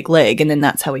prosthetic leg. And then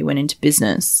that's how he went into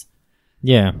business.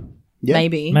 Yeah. Yeah.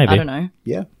 Maybe. Maybe. I don't know.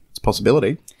 Yeah, it's a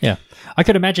possibility. Yeah. I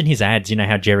could imagine his ads,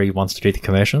 how Jerry wants to do the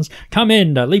commercials. Come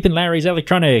in, Leap and Larry's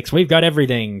Electronics. We've got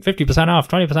everything. 50% off,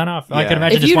 20% off. I Yeah. could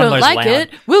imagine If just you one of don't those like loud. it,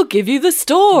 we'll give you the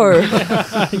store.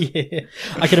 Yeah.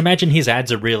 I could imagine his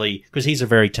ads are really, because he's a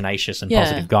very tenacious and Yeah.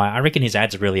 positive guy. I reckon his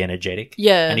ads are really energetic.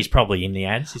 Yeah. And he's probably in the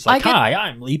ads. He's like, I get- hi,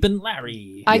 I'm Leap and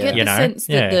Larry. I get You the know? sense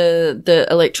that Yeah. the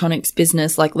electronics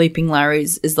business, like Leaping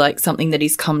Larry's, is like something that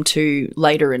he's come to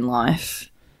later in life.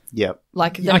 Yep.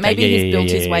 Like Okay, maybe yeah, he's yeah, built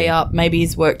yeah, his yeah, way yeah. up. Maybe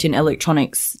he's worked in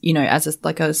electronics, as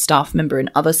a staff member in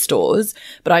other stores.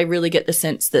 But I really get the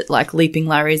sense that like Leaping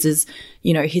Larry's is,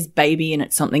 his baby, and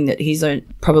it's something that he's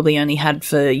probably only had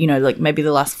for, like maybe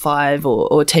the last 5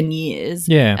 or 10 years.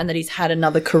 Yeah. And that he's had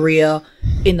another career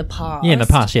in the past. Yeah, in the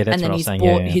past, yeah, that's and then what I was he's saying,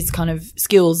 brought yeah. his kind of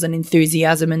skills and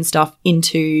enthusiasm and stuff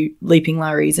into Leaping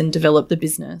Larry's and developed the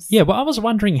business. Yeah, well, I was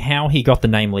wondering how he got the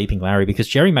name Leaping Larry, because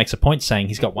Jerry makes a point saying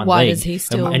he's got one Why leg. does he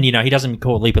still- And, he doesn't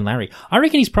call it Leaping Larry. I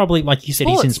reckon he's probably, like you said,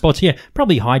 he's in Sports. sports. Yeah,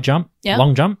 probably high jump, Yeah.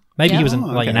 long jump. Maybe Yeah. he was in, Oh,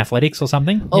 like in okay. athletics or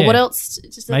something. Or Yeah. what else?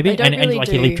 Just that Maybe, they don't and really like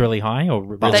do. he leaped really high or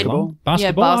really Basketball? long.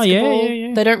 Basketball? Yeah, Oh, basketball.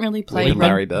 yeah. They don't really play Leaping rugby.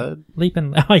 Larry Bird.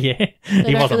 Leaping. Oh, yeah. They He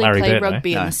don't wasn't really Larry play Bird, though.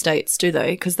 rugby in No. the States, do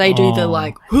they? Because they do the Oh,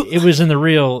 like. It was in the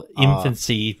real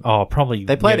infancy. Probably.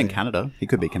 They played yeah. in Canada. He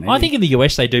could be Canadian. I think in the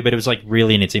US they do, but it was like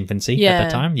really in its infancy Yeah. at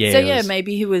the time. Yeah. So it yeah, was-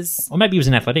 maybe he was. Or maybe he was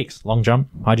in athletics. Long jump,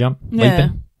 high jump, Yeah.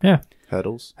 leaping. Yeah.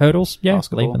 hurdles. Hurdles. Yeah.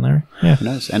 Basketball. Leaping, Larry. Yeah. Who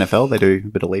knows? NFL, they do a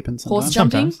bit of leaping sometimes. Horse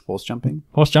jumping? Sometimes. Horse jumping.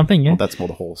 Horse jumping. Yeah. Well, that's more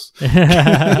the horse.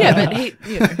 Yeah, but he.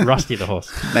 Rusty the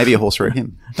horse. Maybe a horse rode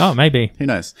him. Oh, maybe. Who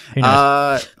knows? Who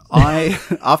knows?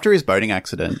 After his boating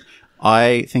accident,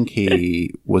 I think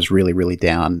he was really, really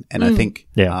down, and I think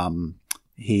Yeah.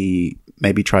 he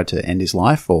maybe tried to end his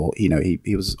life, or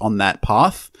he was on that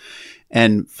path.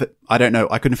 And I don't know,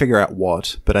 I couldn't figure out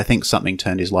what, but I think something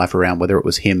turned his life around. Whether it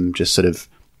was him just sort of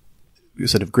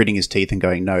gritting his teeth and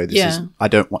going, no, this is, I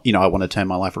don't want, I want to turn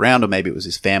my life around, or maybe it was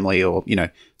his family, or,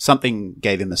 something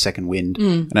gave him a second wind.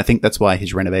 And I think that's why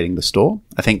he's renovating the store.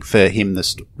 I think for him,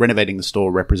 renovating the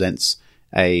store represents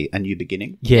a new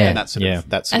beginning. Yeah, And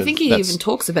that's I think he even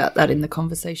talks about that in the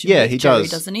conversation. Yeah, with he Jerry,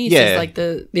 does. doesn't he? He Yeah. says like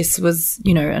this was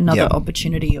another Yeah.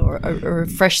 opportunity or a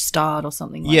fresh start or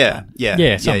something like that.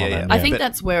 Yeah, something like that. I think But-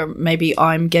 that's where maybe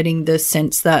I'm getting the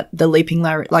sense that the Leaping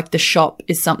Larry, like the shop,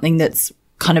 is something that's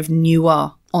kind of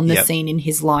newer on the Yep. scene in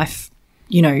his life,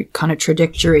 kind of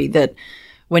trajectory, that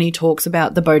when he talks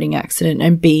about the boating accident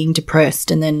and being depressed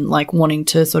and then like wanting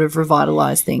to sort of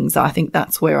revitalize things, I think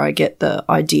that's where I get the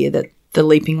idea that the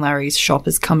Leaping Larry's shop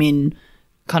has come in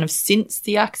kind of since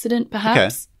the accident, Okay.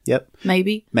 perhaps. Yep.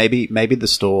 Maybe. Maybe the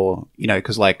store,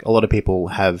 because like a lot of people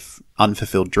have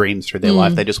unfulfilled dreams through their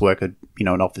life. They just work an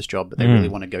office job, but they really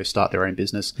want to go start their own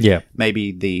business. Yeah.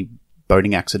 Maybe the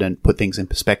boating accident put things in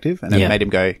perspective, and it Yeah. made him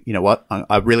go, you know what?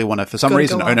 I really want to, for some Gotta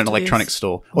reason, go own an after electronics this.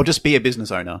 store, or just be a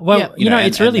business owner. Well, Yeah.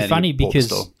 it's and really then funny he bought the because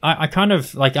store. I kind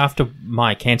of, like, after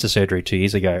my cancer surgery 2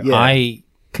 years ago, Yeah. I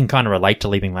can kind of relate to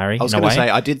Leaping Larry I was in a going to way. say,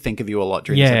 I did think of you a lot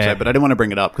during this Yeah. episode, but I didn't want to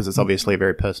bring it up because it's obviously a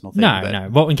very personal thing. No, but no.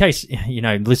 Well, in case,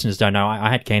 listeners don't know, I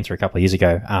had cancer a couple of years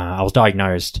ago. I was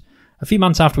diagnosed a few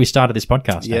months after we started this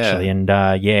podcast, Yeah. actually. And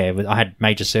I had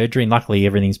major surgery, and luckily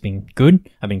everything's been good.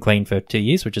 I've been clean for 2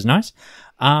 years, which is nice.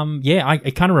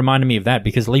 It kind of reminded me of that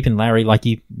because Leap and Larry, like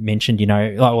you mentioned,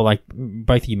 like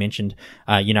both of you mentioned,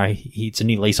 it's a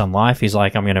new lease on life. He's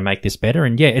like, I'm going to make this better.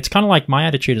 And yeah, it's kind of like my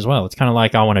attitude as well. It's kind of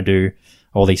like I want to do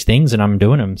all these things and I'm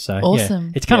doing them. So Awesome.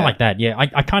 yeah, it's kind of like that. Yeah,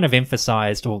 I kind of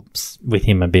emphasized with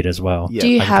him a bit as well. Yeah. Do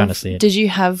you I can kinda see it. did you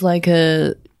have like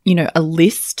a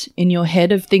list in your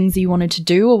head of things you wanted to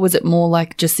do, or was it more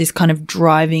like just this kind of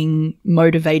driving,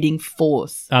 motivating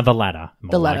force? The latter.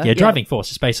 The latter, yeah. Driving force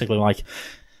is basically like,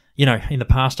 in the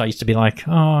past I used to be like,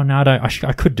 oh, no,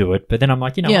 I could do it. But then I'm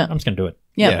like, what? I'm just going to do it.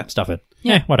 Yeah. Stuff it.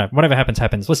 Yeah. Yeah, whatever happens,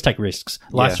 happens. Let's take risks.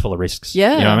 Life's full of risks.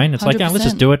 Yeah, You know what I mean? It's like, 100%. let's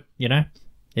just do it,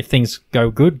 If things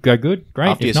go good, great.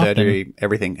 After your If not, then- surgery,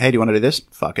 everything. Hey, do you want to do this?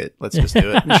 Fuck it. Let's just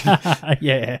do it.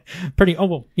 yeah. Pretty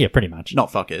much.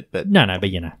 Not fuck it, but No,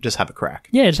 but just have a crack.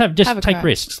 Yeah, just Have a take crack.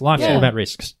 risks. Life's Yeah. all about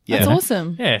risks. That's you know?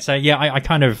 awesome. Yeah, so I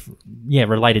kind of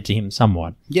related to him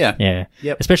somewhat. Yeah. Yeah.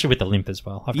 Yep. Especially with the limp as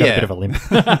well. I've got a Yeah. bit of a limp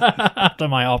after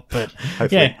my op, but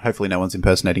Hopefully no one's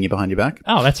impersonating you behind your back.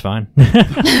 Oh, that's fine.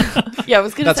 Yeah, I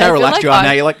was going to That's say. how I feel relaxed like you are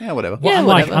now. You're like, yeah, whatever. Yeah,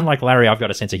 unlike whatever. Larry, I've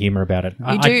got a sense of humor about it.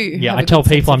 I do have I a tell good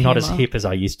people sense I'm of not as humour. hip as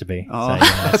I used to be. Oh.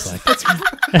 So, it's like,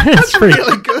 it's pretty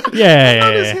Really good. Yeah,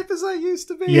 Not yeah, as yeah. hip as I used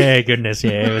to be. Yeah, goodness,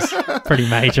 yeah, it was pretty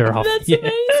major off. That's yeah.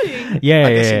 amazing. Yeah,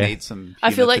 I guess yeah. you need some. I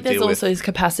feel humour like to there's deal also with. this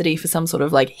capacity for some sort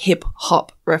of like hip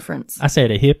hop reference. I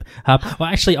said a hip. Well,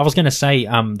 actually, I was going to say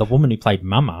the woman who played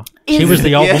Mama. Is- She was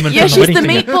the old Yeah. woman Yeah, from she's the the wedding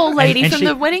singer. meatball lady And from she-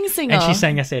 the wedding singer. And she's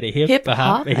saying, I said a hip, Hip a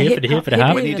hop, hop, a hip, a hip, and a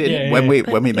hop. When you did, Yeah, when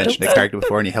we mentioned a character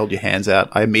before and you held your hands out,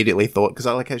 I immediately thought, because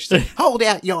I like how she said, "Hold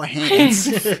out your hands."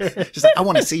 She's like, "I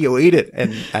want to see you eat it,"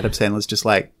 and Adam Sandler's just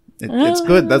like, "It's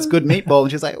good. That's good meatball."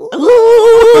 And she's like,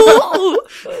 Ooh.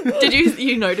 Did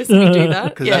you notice me do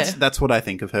that? Because that's what I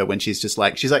think of her when she's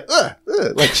like, ugh,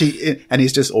 like and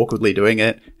he's just awkwardly doing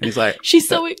it, and he's like, She's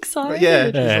so excited.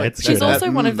 yeah, Yeah, like, it's She's good.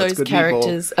 also one of that's those good meatball.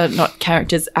 characters, not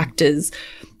characters, actors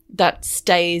that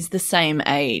stays the same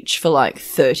age for like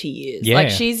 30 years. Yeah. Like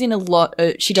she's in a lot.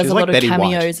 She does She's a like lot of Betty White.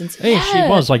 cameos and stuff. Yeah, she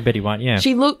was like Betty White, yeah.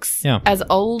 She looks Yeah. as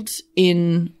old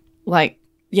in like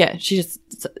she just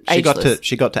ageless.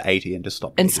 She got to 80 and just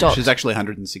stopped. And aging. stopped. She's actually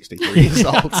 163 years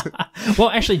old. Well,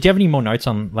 actually, do you have any more notes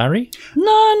on Larry?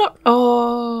 No, not.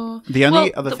 Oh, The only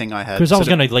Well, other thing I had, Because I was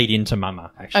sort going of- to lead into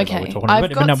Mama, actually, Okay, while we're talking I've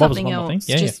about it. got But no, what was something one more thing? else,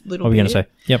 Yeah, just yeah. little What were you going to bit.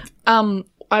 say? Yep.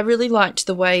 I really liked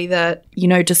the way that,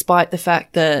 despite the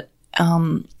fact that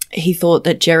he thought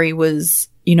that Jerry was,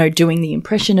 doing the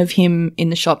impression of him in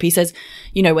the shop, he says,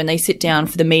 when they sit down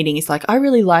for the meeting, he's like, I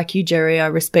really like you, Jerry. I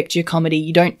respect your comedy.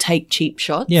 You don't take cheap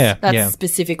shots. Yeah, That's yeah.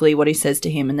 specifically what he says to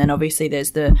him. And then obviously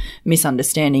there's the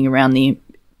misunderstanding around the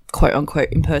quote unquote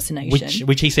impersonation.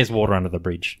 Which he says water under the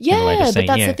bridge. in the Yeah, latest but scene.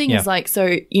 that's Yeah, the thing yeah. is like,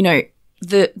 so,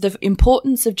 the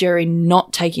importance of Jerry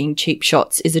not taking cheap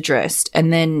shots is addressed,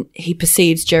 and then he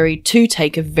perceives Jerry to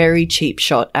take a very cheap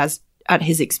shot at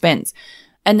his expense.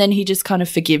 And then he just kind of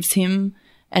forgives him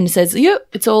and says, yep,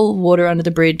 it's all water under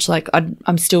the bridge. Like,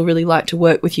 I'm still really like to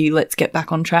work with you. Let's get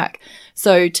back on track.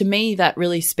 So to me, that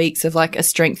really speaks of like a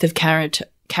strength of character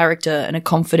and a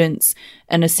confidence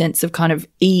and a sense of kind of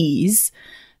ease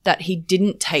that he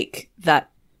didn't take that,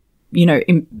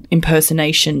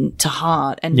 impersonation to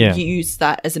heart and Yeah. use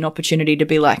that as an opportunity to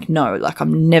be like, no, like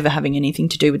I'm never having anything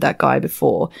to do with that guy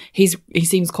before. He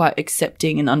seems quite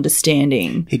accepting and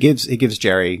understanding. He gives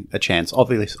Jerry a chance,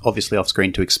 obviously off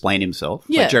screen, to explain himself.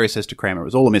 Yeah. Like Jerry says to Kramer, it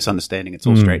was all a misunderstanding. It's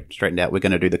all straightened out. We're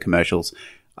going to do the commercials.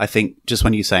 I think just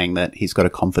when you're saying that he's got a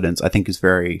confidence, I think is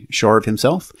very sure of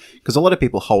himself, because a lot of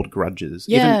people hold grudges.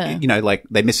 Yeah. Even, like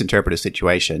they misinterpret a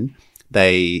situation.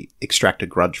 They extract a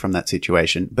grudge from that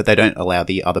situation, but they don't allow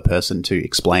the other person to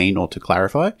explain or to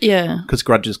clarify. Yeah. Because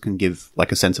grudges can give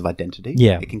like a sense of identity.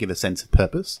 Yeah. It can give a sense of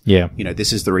purpose. Yeah.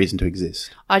 This is the reason to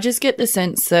exist. I just get the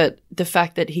sense that the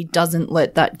fact that he doesn't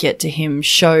let that get to him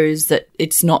shows that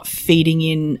it's not feeding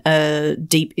in a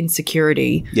deep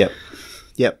insecurity. Yep.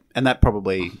 And that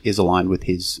probably is aligned with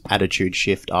his attitude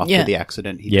shift after Yeah. the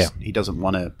accident. Yeah. He doesn't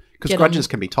want to, because Get grudges on.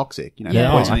 can be toxic, Yeah. they're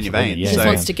poison in your absolutely, veins. yeah. He just So,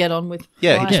 wants to get on with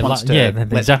Yeah, he life. just wants to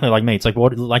let- exactly like me. It's like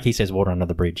water, like he says, water under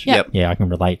the bridge. Yeah. Yep. Yeah, I can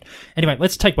relate. Anyway,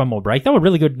 let's take one more break. There were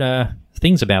really good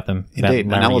things about them. about Indeed, Larry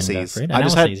and, analyses. Fred. I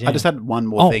just Analyses, had one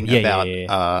more Oh, thing yeah, about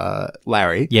yeah,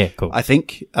 Larry. Yeah, cool. I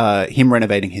think him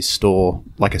renovating his store,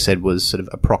 like I said, was sort of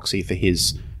a proxy for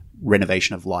his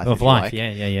renovation of life. of if you life. like.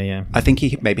 Yeah. I think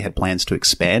he maybe had plans to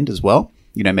expand as well.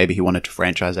 Maybe he wanted to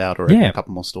franchise out or Yeah. open a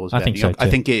couple more stores. I around think New so York.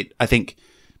 too. I think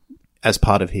as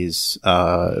part of his,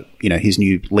 his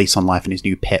new lease on life and his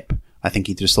new pep, I think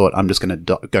he just thought, I'm just going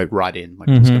to go right in. Like,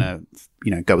 I'm just going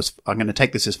to, I'm going to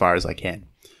take this as far as I can.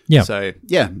 Yeah. So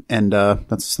yeah, and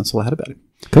that's all I had about it.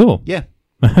 Cool. Yeah.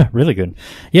 Really good.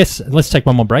 Yes, let's take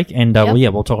one more break, and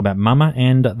we'll talk about Mama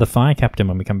and the fire captain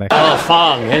when we come back. Oh,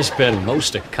 Fong has been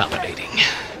most accommodating.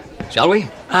 Shall we?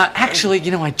 Actually,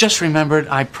 I just remembered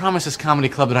I promised this comedy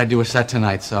club that I'd do a set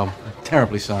tonight, so I'm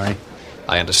terribly sorry.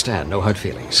 I understand. No hard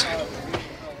feelings.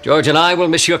 George and I will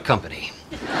miss your company.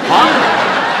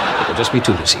 It will just be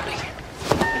two this evening.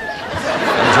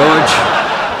 And George,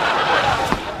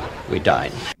 we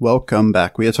dine. Welcome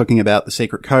back. We are talking about The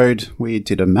Secret Code. We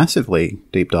did a massively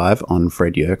deep dive on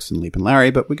Fred Yerkes and Leap and Larry,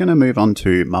 but we're going to move on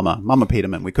to Mama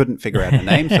Peterman. We couldn't figure out her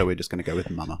name, so we're just going to go with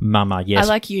Mama. Mama, yes. I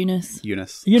like Eunice.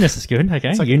 Eunice. Eunice is good.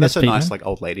 Okay. Like, Eunice that's a Peterman. nice, like,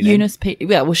 old lady name. Eunice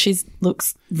yeah, well, she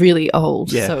looks really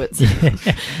old, Yeah. so it's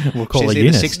We'll call She's her either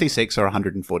Eunice. 66 or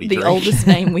 143. the oldest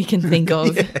name we can think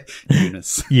of.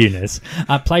 Eunice. Eunice.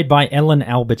 Played by Ellen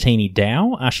Albertini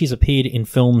Dow. She's appeared in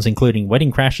films including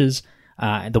Wedding Crashers,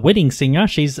 The Wedding Singer.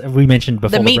 We mentioned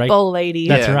before The the break. meatball lady.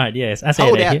 That's Yeah. right, yes. I said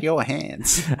Hold a out hip. your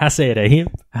hands. I said a hip.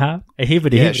 A hip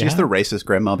and a Yeah, hip. she's the racist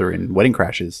grandmother in Wedding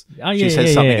Crashers. Oh, yeah, she says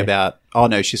yeah, something yeah. about, oh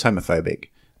no, she's homophobic.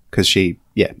 Because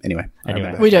anyway. I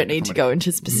remember. We don't need to go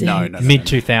into specifics. No.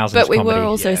 Mid-2000s But we comedy. were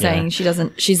also saying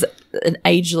she's an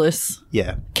ageless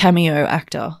Yeah. cameo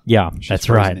actor. Yeah, She's that's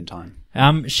frozen right. in time.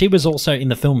 She was also in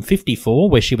the film 54,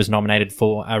 where she was nominated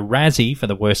for a Razzie for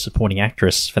the Worst Supporting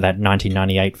Actress for that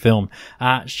 1998 film.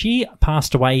 She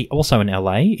passed away also in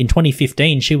LA. In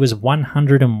 2015, she was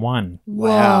 101.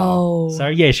 Whoa. So,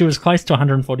 yeah, she was close to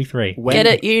 143. Get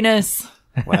it, Eunice.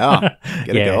 Wow.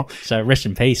 Get a girl. So, rest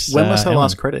in peace. When was her Ellen.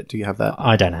 last credit? Do you have that?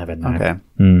 I don't have it, no.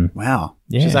 Okay. Wow.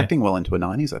 Yeah. She's acting well into her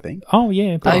 90s, I think. Oh,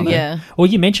 yeah. Oh, probably. yeah. Well,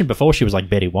 you mentioned before she was like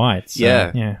Betty White. So,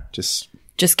 yeah.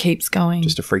 Just keeps going.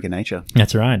 Just a freak of nature.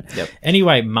 That's right. Yep.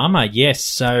 Anyway, Mama, yes.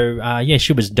 So,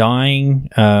 she was dying,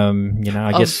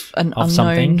 I guess, an of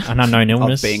something. unknown- An unknown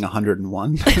illness. Of being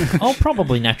 101. Oh,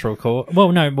 probably natural cause.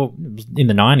 Well, no, in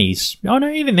the 90s. Oh, no,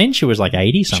 even then she was like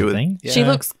 80 something. She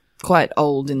looks quite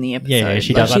old in the episode. Yeah,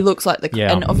 she Like, does. She looks like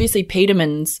Yeah. and obviously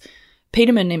Peterman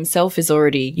himself is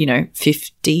already,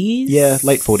 50s. Yeah,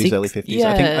 late 40s, early 50s.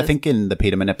 Yeah. I think in the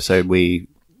Peterman episode we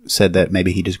said that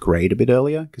maybe he just grayed a bit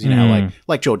earlier because how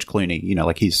like George Clooney,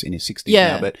 like he's in his 60s Yeah.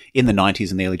 now, but in the 90s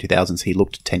and the early 2000s he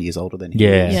looked 10 years older than he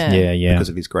Yeah, is yeah. because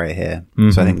of his grey hair.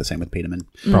 So I think the same with Peterman.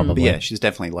 Probably. But yeah, she's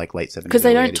definitely like late 70s. Because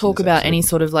they early don't 80s talk in this about episode. any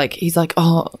sort of like, he's like,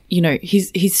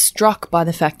 he's struck by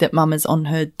the fact that Mama's on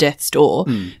her death's door,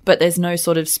 but there's no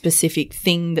sort of specific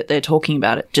thing that they're talking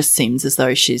about. It just seems as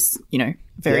though she's,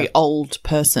 very Yeah. old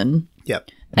person. Yep.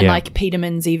 And Yeah. like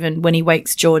Peterman's even when he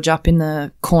wakes George up in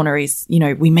the corner, he's,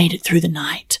 we made it through the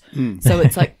night. So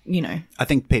it's like, I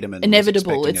think Peterman was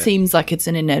inevitable. It expecting seems like it's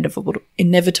an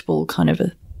inevitable kind of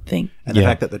a thing. And the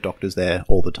fact that the doctor's there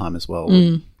all the time as well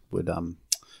would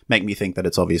make me think that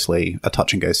it's obviously a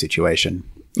touch and go situation.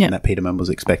 Yeah. And that Peterman was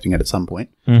expecting it at some point.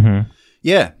 Mm-hmm.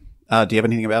 Yeah. Do you have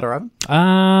anything about her,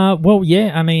 Ivan? Well,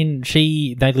 yeah. I mean,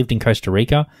 they lived in Costa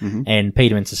Rica, and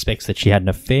Peterman suspects that she had an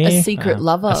affair. A secret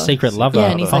lover. A secret lover.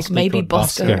 Yeah, and he's like, possibly maybe called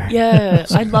Bosco. Yeah,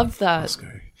 I love that.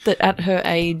 That at her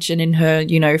age and in her,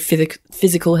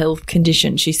 physical health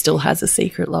condition, she still has a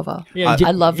secret lover. Yeah, I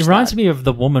love It reminds that. me of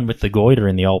the woman with the goiter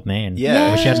in The Old Man. Yeah.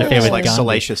 Where she had an It's affair with like Gandhi.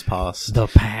 salacious past. The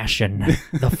passion,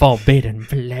 the forbidden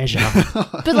pleasure.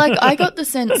 But like, I got the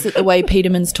sense that the way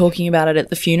Peterman's talking about it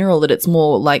at the funeral, that it's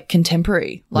more like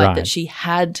contemporary, like Right. that she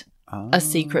had a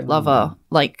secret lover,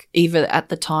 like either at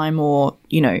the time or,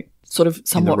 sort of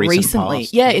somewhat recent recently.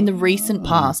 past. Yeah, in the recent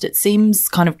past. It seems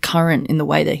kind of current in the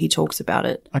way that he talks about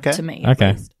it Okay. to me. at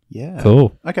Okay. least. Yeah.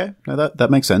 Cool. Okay. No,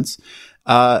 that makes sense.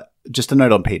 Just a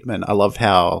note on Peterman. I love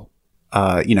how,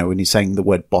 when he's saying the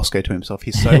word Bosco to himself,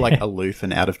 he's so like aloof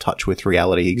and out of touch with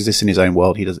reality. He exists in his own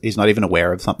world. He's not even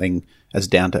aware of something as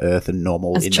down to earth and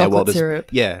normal As in their world chocolate syrup.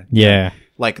 Yeah. Yeah.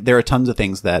 Like there are tons of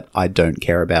things that I don't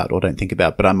care about or don't think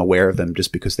about, but I'm aware of them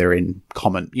just because they're in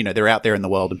common, they're out there in the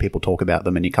world and people talk about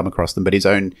them and you come across them, but he's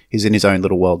in his own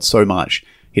little world so much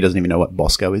he doesn't even know what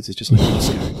Bosco is. It's just like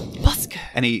Bosco.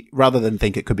 and he, rather than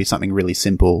think it could be something really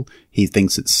simple, he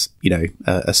thinks it's,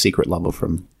 a secret lover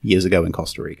from years ago in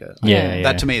Costa Rica. Yeah.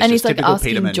 That to me is And just he's like typical asking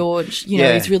Peterman. George,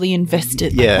 Yeah. he's really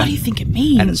invested. Like, Yeah. what do you think it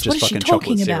means? And it's just what is she fucking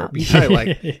chocolate talking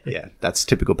syrup. about? That's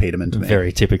typical Peterman to me.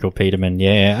 Very typical Peterman,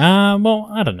 yeah. Well,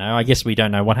 I don't know. I guess we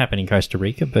don't know what happened in Costa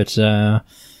Rica, but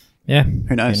yeah.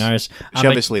 Who knows? She But-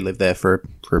 obviously lived there for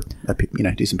a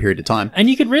decent period of time. And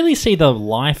you could really see the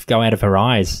life go out of her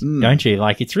eyes, don't you?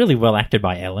 Like, it's really well acted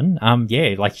by Ellen.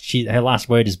 Like her last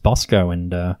word is Bosco,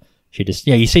 and she just,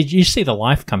 you see the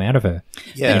life come out of her.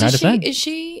 Yeah. You Does notice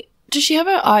she, that? does she have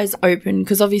her eyes open?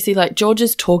 Because obviously, like, George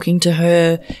is talking to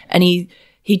her and he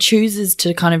chooses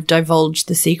to kind of divulge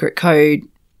the secret code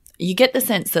you get the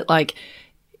sense that, like,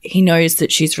 he knows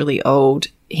that she's really old.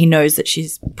 He knows that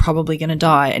she's probably going to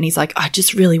die. And he's like, I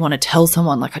just really want to tell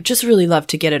someone. Like, I'd just really love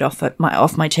to get it off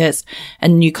my chest.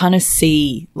 And you kind of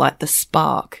see, like, the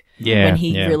spark. Yeah, when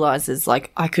he realizes,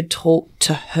 like, I could talk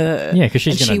to her. Yeah, because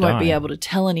she's going to die. She won't be able to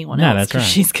tell anyone else because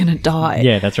she's going to die.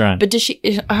 Yeah, that's right. But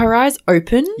is her eyes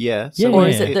open? Yeah. Or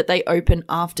is it that they open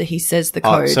after he says the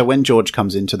code? So when George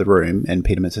comes into the room and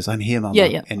Peterman says, I'm here, Mama,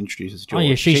 and introduces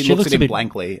George, she looks at him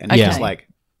blankly and she's just like,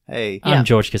 hey. I'm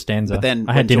George Costanza. But then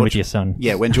I had dinner with your son.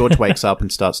 Yeah, when George wakes up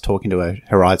and starts talking to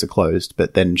her eyes are closed,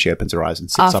 but then she opens her eyes and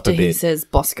sits up a bit. After he says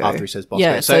Bosco.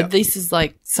 Yeah, so this is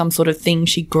like some sort of thing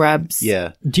she grabs.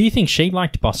 Yeah. Do you think she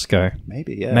liked Bosco?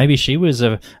 Maybe, yeah. Maybe she was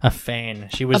a fan.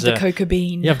 She was of the cocoa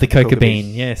bean. Yeah, of the cocoa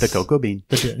bean, yes. The cocoa bean.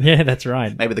 Yeah, that's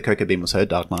right. Maybe the cocoa bean was her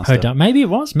dark master. Maybe it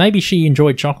was. Maybe she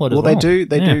enjoyed chocolate as well. Well, they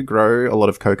do grow a lot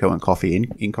of cocoa and coffee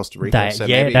in Costa Rica.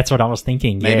 That's what I was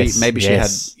thinking. Maybe she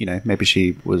had, maybe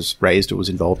she was raised or was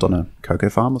involved on a cocoa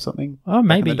farm or something. Oh,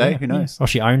 maybe. Back in the day. Who knows? Or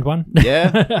she owned one.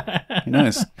 Yeah. Who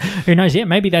knows? Who knows? Yeah,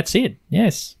 maybe that's it.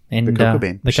 Yes. And the cocoa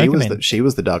bean. She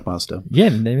was the dark master. Yeah,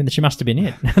 she must have been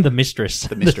it. The mistress.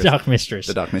 The dark mistress.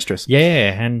 The dark mistress.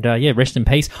 Yeah, and rest in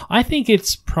peace. I think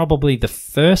it's probably the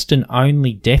first and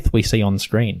only death we see on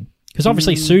screen. Because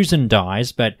obviously Susan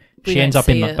dies, but she ends up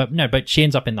in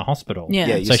the hospital.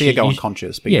 Yeah, you see her go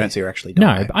unconscious, but you don't see her actually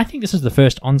die. No, but I think this is the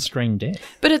first on-screen death.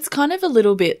 But it's kind of a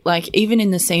little bit like, even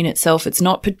in the scene itself, it's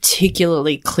not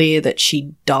particularly clear that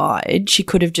she died. She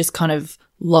could have just kind of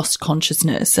lost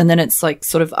consciousness, and then it's like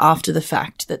sort of after the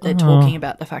fact that they're talking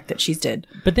about the fact that she's dead.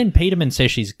 But then Peterman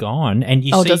says she's gone, and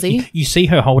you see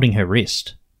her holding her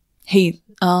wrist. So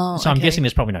I'm guessing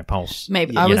there's probably no pulse.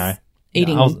 Maybe I was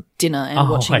eating dinner and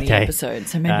watching the episode,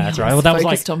 so maybe that's I was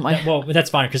focused on my... Well, that's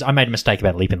fine, because I made a mistake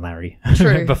about Leap and Larry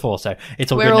before, so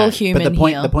it's all We're good all now. human. But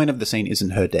the point of the scene isn't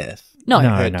her death. No.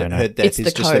 Her death it's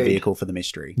is just a vehicle for the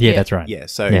mystery. Yeah, that's right. Yeah,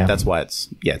 so that's why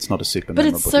it's not a super But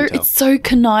it's so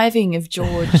conniving of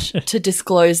George to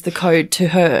disclose the code to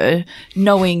her,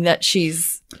 knowing that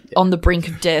she's on the brink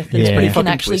of death and he can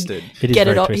actually get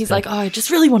it off. He's like, I just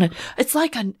really want to. It's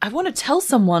like I want to tell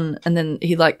someone, and then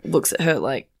he like looks at her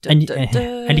like. And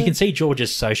you can see George's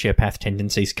sociopath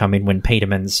tendencies come in when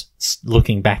Peterman's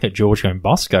looking back at George going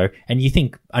Bosco, and you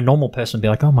think a normal person would be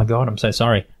like, oh my God, I'm so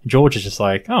sorry. George is just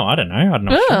like, oh, I don't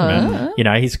know. You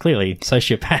know, he's clearly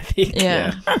sociopathic.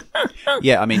 Yeah.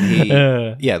 Yeah, I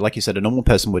mean, like you said, a normal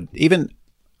person would, even,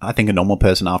 I think a normal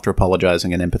person after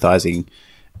apologizing and empathizing,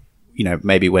 you know,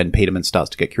 maybe when Peterman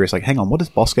starts to get curious, like, hang on, what does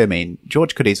Bosco mean?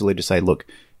 George could easily just say, look,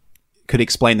 could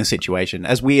explain the situation,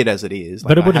 as weird as it is.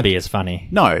 But it wouldn't be as funny.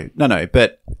 No.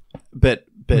 But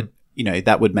you know,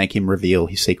 that would make him reveal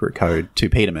his secret code to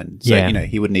Peterman. So, you know,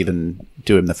 he wouldn't even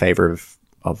do him the favor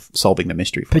of solving the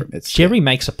mystery for him. Jerry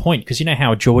makes a point, because you know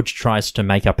how George tries to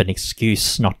make up an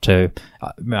excuse not to,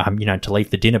 to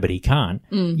leave the dinner, but he can't.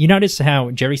 You notice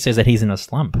how Jerry says that he's in a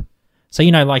slump. So,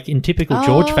 you know, like in typical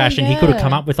George fashion, he could have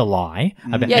come up with a lie.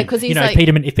 Because he's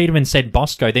if Peterman said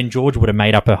Bosco, then George would have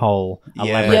made up a whole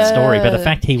elaborate story. But the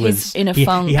fact he was in a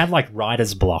funk. He had like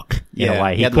writer's block in a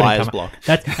way. He had liar's block.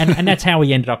 And that's how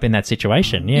he ended up in that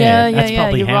situation. That's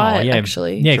probably you're how. Right,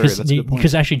 actually. Yeah,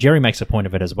 because actually Jerry makes a point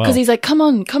of it as well. Because he's like, come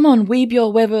on, weave your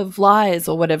web of lies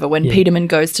or whatever. When Peterman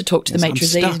goes to talk to the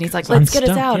maitres d', and he's like, let's get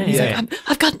us out. And he's like,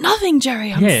 I've got nothing,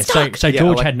 Jerry. I'm stuck. So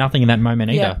George had nothing in that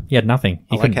moment either. He had nothing.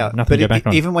 He couldn't nothing to go back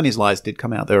on. Even when his lies did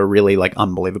come out, they were really like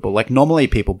unbelievable. Like normally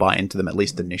people buy into them, at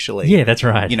least initially. Yeah, that's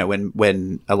right. You know,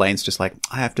 when Elaine's just like,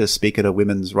 I have to speak at a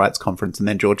women's rights conference, and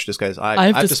then George just goes,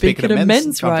 I have to speak at a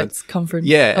men's rights conference.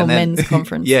 Yeah, and then, men's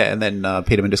conference. Yeah, and then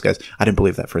Peterman just goes, I didn't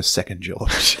believe that for a second,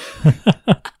 George.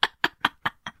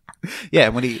 Yeah,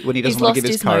 when he doesn't want to give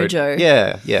his code. Mojo.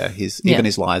 Yeah, even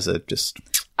his lies are just.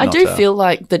 I do feel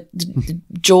like that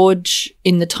George,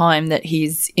 in the time that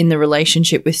he's in the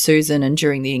relationship with Susan and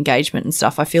during the engagement and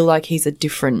stuff, I feel like he's a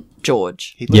different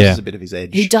George. He loses a bit of his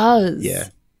edge. He does. Yeah.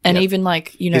 And even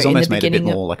like, you know, he's almost in the beginning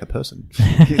made a bit more like a person.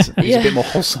 He's a bit more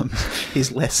wholesome.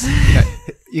 He's less,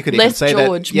 you could less even say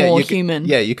George, that, more human.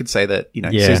 Yeah, you could say that,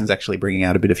 Susan's actually bringing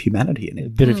out a bit of humanity in it. A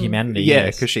bit of humanity, yeah,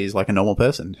 because she's like a normal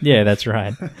person. Yeah, that's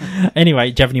right.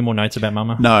 Anyway, do you have any more notes about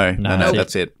Mama? No,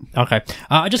 that's it. Okay.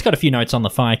 I just got a few notes on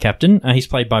the fire captain. He's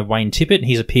played by Wayne Tippett.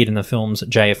 He's appeared in the films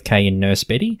JFK and Nurse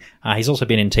Betty. He's also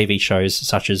been in TV shows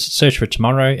such as Search for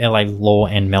Tomorrow, LA Law,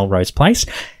 and Melrose Place.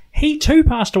 He too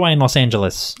passed away in Los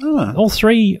Angeles. Oh. All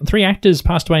three actors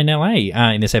passed away in LA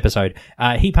in this episode.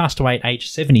 He passed away at age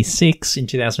 76 in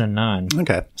 2009.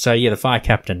 Okay. So yeah, the fire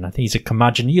captain. I think he's a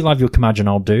curmudgeon. You love your curmudgeon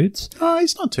old dudes. Oh,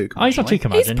 he's not too. Oh, he's not too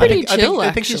curmudgeon. He's pretty I chill,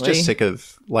 think he's actually. just sick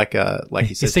of like he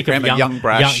He's says, sick of young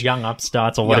brash, young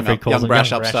upstarts or whatever he calls young them.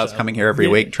 brash upstarts coming here every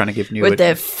week trying to give new. With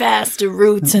their faster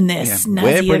roots and their snazzier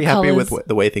We're pretty happy colours. with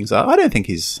the way things are. I don't think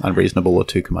he's unreasonable or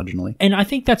too curmudgeonly. And I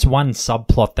think that's one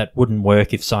subplot that wouldn't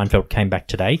work if Seinfeld came back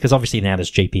today, because obviously now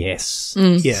there's GPS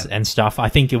Yeah. and stuff. I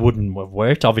think it wouldn't have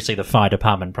worked. Obviously, the fire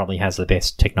department probably has the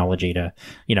best technology to,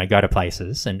 go to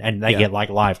places, and they get like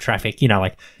live traffic,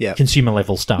 like consumer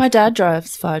level stuff. My dad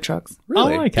drives fire trucks.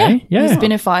 Really? Oh, okay. Yeah. He's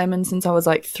been a fireman since I was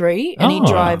like 3, and he Oh,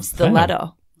 drives the fair.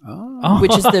 ladder, Oh.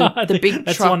 which is the big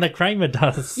That's truck. the one that Kramer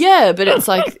does. Yeah, but it's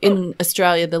like in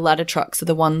Australia, the ladder trucks are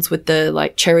the ones with the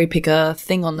like cherry picker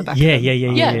thing on the back. Yeah, of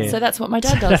them. yeah. So that's what my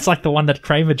dad does. That's like the one that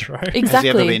Kramer drove. Has he Exactly.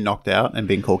 ever been knocked out and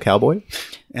been called cowboy?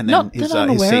 And then Not his that I'm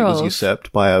his seat aware was of.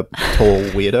 usurped by a tall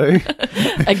weirdo.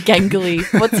 A gangly.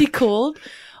 What's he called?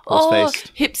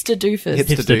 Horse-faced. Hipster doofus.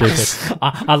 Hipster Doofus.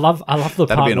 I love the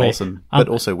That'd part be an where, awesome, but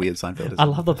also weird Seinfeld. Isn't I it?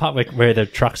 love the part where the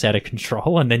truck's out of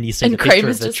control, and then you see And the picture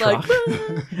Kramer's of the just like,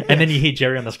 truck, and then you hear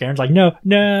Jerry on the screen, it's like, no,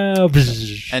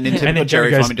 And in typical then Jerry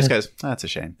goes, Fleming just goes, "That's a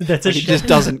shame." That's a Like, he shame. just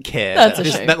doesn't care. That's that,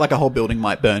 a shame. that like a whole building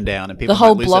might burn down and people The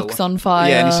whole might lose their block's li- on fire.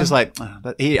 Yeah, and he's just like,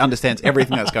 but he understands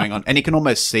everything that's going on, and he can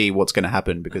almost see what's going to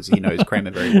happen because he knows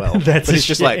Kramer very well. That's but a he's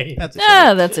just shame. like, "That's a shame."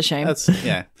 Ah, that's a shame.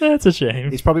 That's a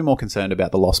shame. He's probably more concerned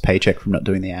about the lost paycheck from not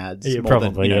doing the ads, Yeah, more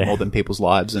probably, than, yeah. more than people's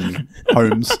lives and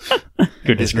homes.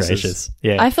 Goodness businesses. gracious.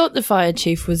 Yeah. I thought the fire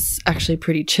chief was actually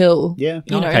pretty chill. Yeah.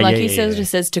 You know, Okay, like yeah, he yeah, says, yeah.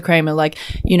 just says to Kramer, like,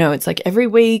 it's like every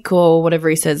week or whatever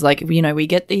he says, like, we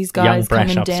get these guys brash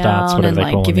coming upstarts, down whatever and they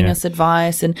like call them, giving yeah. us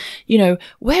advice. And,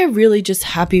 we're really just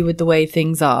happy with the way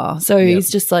things are. So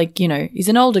he's just like, he's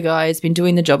an older guy. He's been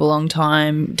doing the job a long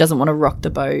time, doesn't want to rock the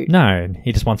boat. No,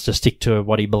 he just wants to stick to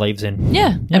what he believes in.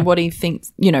 Yeah. And what he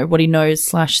thinks, what he knows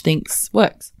 / thinks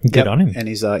works. Good Yep. on him. And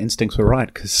his instincts were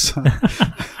right because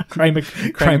Kramer cooks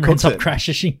ends up it.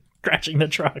 crashing the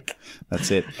truck.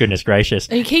 that's it. Goodness gracious.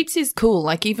 And he keeps his cool.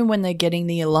 Like, even when they're getting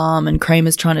the alarm and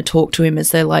Kramer's trying to talk to him as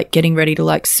they're, like, getting ready to,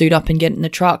 like, suit up and get in the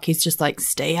truck, he's just like,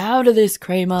 stay out of this,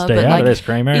 Kramer. Stay out of this,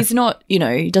 Kramer. He's not,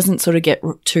 he doesn't sort of get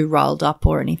too riled up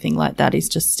or anything like that. He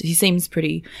seems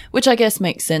pretty, which I guess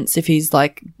makes sense if he's,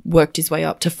 like, worked his way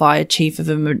up to fire chief of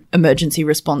an emergency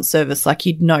response service. Like,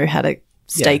 you'd know how to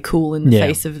stay cool in the Yeah.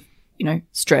 face of,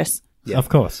 stress. Of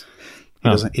course.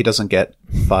 He doesn't get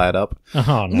fired up.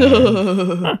 Oh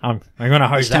no. I'm going to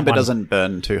hose His that temper one. doesn't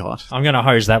burn too hot. I'm going to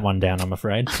hose that one down, I'm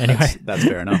afraid. Anyway, That's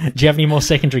fair enough. do you have any more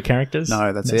secondary characters?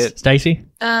 No, that's it. Stacey?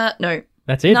 No.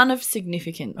 That's it? None of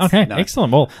significance. Okay, No.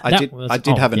 excellent. Well, I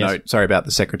did have a note. Sorry about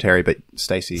the secretary, but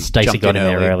Stacey Stacey jumped got in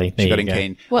there early. There She got you in go.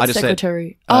 keen. What I just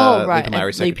secretary? Said, Right. Leaping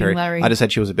Larry's Leaping secretary. Larry. I just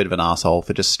said she was a bit of an asshole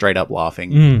for just straight up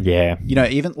laughing. Yeah.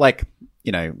 Even like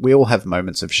we all have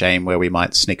moments of shame where we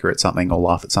might snicker at something or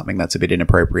laugh at something that's a bit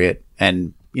inappropriate,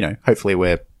 and hopefully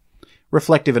we're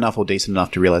reflective enough or decent enough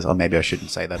to realize, oh, maybe I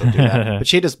shouldn't say that or do that. But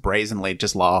she just brazenly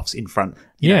just laughs in front.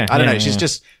 Yeah, I don't yeah, know. She's yeah.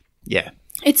 just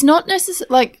It's not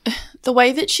necessarily like the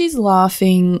way that she's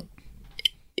laughing.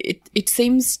 It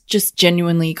seems just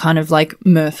genuinely kind of like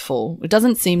mirthful. It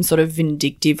doesn't seem sort of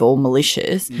vindictive or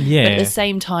malicious. Yeah. But at the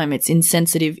same time, it's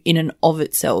insensitive in and of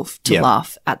itself to Yeah.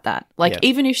 laugh at that. Like, Yeah.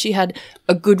 even if she had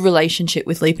a good relationship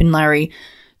with Leaping Larry,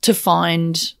 to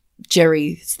find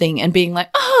Jerry's thing and being like,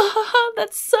 oh,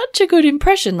 that's such a good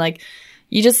impression. Like,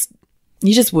 you just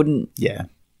wouldn't.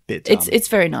 bit. It's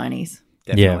very 90s.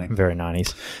 Definitely. Yeah, very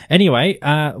 90s. Anyway,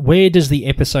 where does the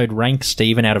episode rank,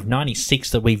 Stephen, out of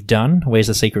 96 that we've done? Where's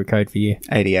the secret code for you?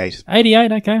 88.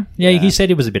 88, okay. Yeah, he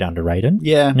said it was a bit underrated.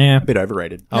 Yeah, Yeah. a bit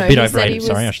overrated. Oh, a No, bit he said overrated, he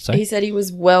sorry, was- I should say. He said he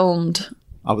was whelmed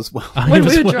I was well. when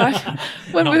was we were well- driving.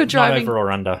 When not, we were not driving. over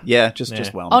or under. Yeah,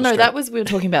 just well. Oh no, that was we were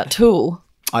talking about Tool.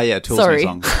 Oh yeah, Tool's Sorry. new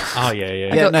song. Oh, yeah,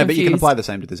 yeah. Yeah, got no, but you can confused. apply the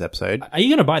same to this episode. Are you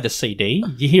going to buy the CD?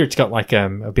 You hear it's got like a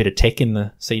bit of tech in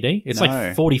the CD. It's No.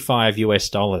 like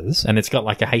 $45 and it's got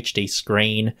like a HD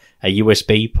screen, a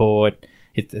USB port.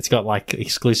 It's got like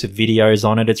exclusive videos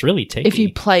on it. It's really techy. If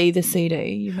you play the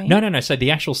CD, you mean? No. So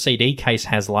the actual CD case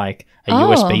has like a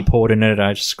Oh. USB port in it,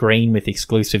 a screen with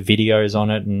exclusive videos on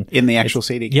it, and In the actual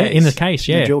CD case. yeah, in the case,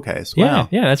 yeah, In the jewel case. yeah, Wow.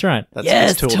 yeah, that's right. That's,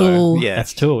 Yes, that's Tool. though. Yeah.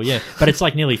 That's Tool, yeah, but it's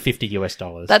like nearly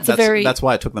 $50. That's a very. That's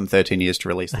why it took them 13 years to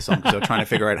release the song, because they were trying to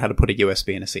figure out how to put a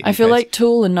USB in a CD I feel case. like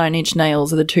Tool and Nine Inch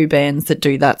Nails are the two bands that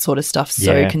do that sort of stuff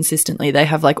so Yeah. consistently. They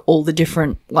have like all the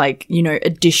different like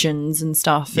editions and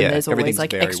stuff, and Yeah, there's always everything's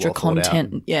like very extra well thought out.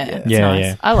 content. Yeah, it's Yeah, nice.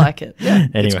 yeah. I like it. Yeah.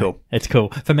 Anyway, it's cool.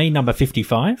 For me, number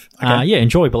 55. Okay. Yeah,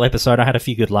 enjoyable episode. I had a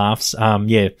few good laughs.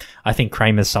 Yeah, I think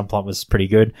Kramer's subplot was pretty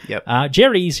good. Yep.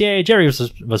 Jerry's, Jerry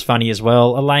was funny as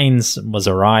well. Elaine's was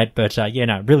alright, but yeah,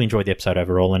 no, really enjoyed the episode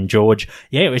overall. And George,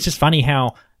 yeah, it was just funny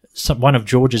how one of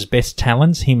George's best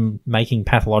talents, him making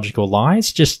pathological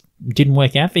lies, just didn't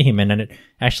work out for him, and it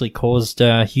actually caused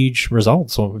huge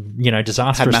results, or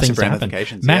disastrous things to happen.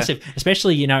 ramifications, Massive,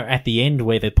 especially at the end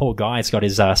where the poor guy's got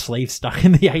his sleeve stuck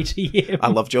in the ATM. I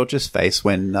love George's face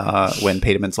when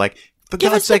Peterman's like, for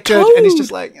Give God's us the sake, George, and he's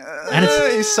just like, And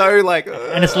it's- he's so like,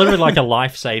 And it's literally like a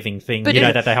life-saving thing, But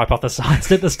that they hypothesized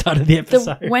at the start of the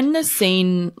episode. When the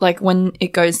scene, like when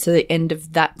it goes to the end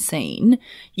of that scene,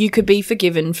 you could be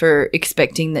forgiven for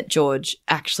expecting that George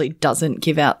actually doesn't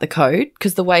give out the code,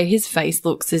 because the way his face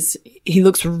looks is he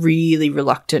looks really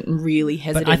reluctant and really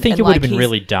hesitant. But I think and it would have like been he's-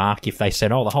 really dark if they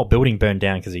said, "Oh, the whole building burned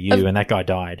down because of you, and that guy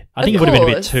died." I think it Of would have been a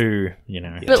bit course. too, But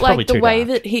it's probably like the too way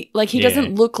dark. that he Yeah.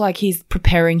 doesn't look like he's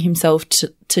preparing himself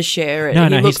to share it. No, he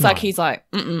no, looks he's like not. he's like,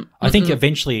 mm-mm. I think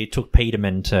eventually it took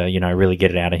Peterman to, really get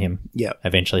it out of him. yeah,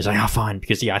 Eventually, he's like, "Oh, fine,"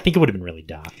 because I think it would have been really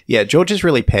dark. yeah. George is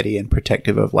really petty and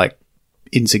protective of like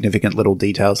insignificant little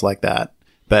details like that,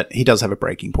 but he does have a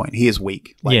breaking point. He is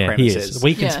weak, like yeah, Kramer he says. is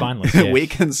weak and Yeah. spineless. Yeah.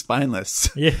 Weak and spineless.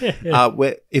 Yeah.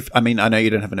 I know you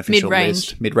don't have an official Mid-range.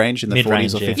 list. Mid-range in the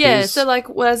Mid-range, 40s or yeah. 50s. Yeah, so like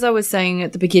as I was saying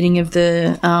at the beginning of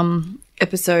the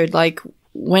episode, like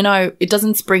it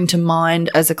doesn't spring to mind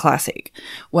as a classic.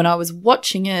 When I was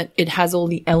watching it, it has all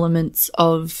the elements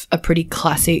of a pretty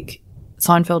classic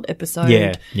Seinfeld episode.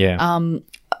 Yeah.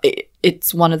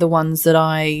 It's one of the ones that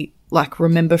I like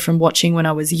remember from watching when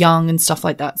I was young and stuff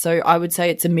like that. So I would say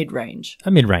it's a mid-range.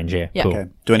 A mid-range, yeah. Yeah. Cool. Okay.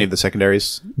 Do any of the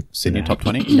secondaries sit in your top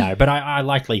 20? No, but I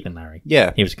like Leap and Larry.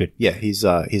 Yeah. He was good. Yeah, he's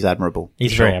admirable.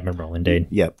 He's very admirable indeed.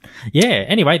 Yep. Yeah,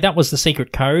 anyway, that was The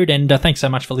Secret Code, and thanks so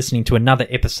much for listening to another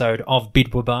episode of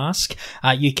Bidwabask.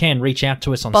 You can reach out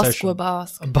to us on social...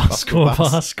 Bosquabask.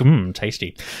 Bosquabask.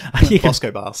 Tasty. You can...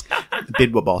 Bosco Bask.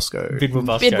 Bidwa Bosco.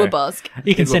 Bidwabask. Bidwabask.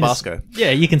 You can send us, Bidwabasco.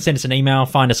 yeah, you can send us an email,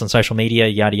 find us on social media,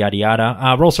 yada yada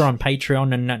yada. We're also on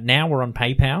Patreon, and now we're on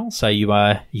PayPal. So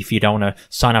if you don't want to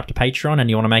sign up to Patreon and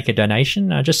you want to make a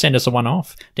donation, just send us a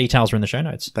one-off. Details are in the show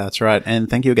notes. That's right. And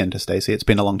thank you again to Stacey. It's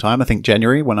been a long time. I think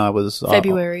January when I was...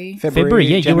 February. February,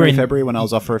 yeah, you were in- February when I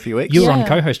was off for a few weeks. You were on Yeah.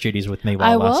 co-host duties with me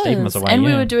I while was. Stephen was away. And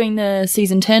we yeah. were doing the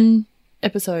season 10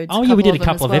 episodes. Oh, yeah, we did a them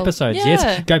couple as of well. episodes, Yeah.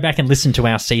 yes. Go back and listen to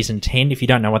our season 10 if you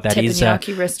don't know what that is.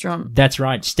 Teppanyaki restaurant. That's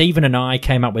right. Stephen and I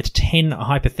came up with 10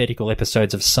 hypothetical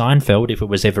episodes of Seinfeld if it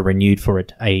was ever renewed for a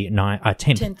 10th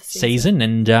 10th season.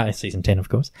 And season 10, of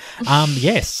course.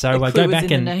 Yes, so The go clue was back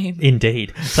in and... the name.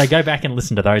 Indeed. So go back and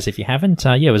listen to those if you haven't.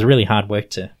 Yeah, it was really hard work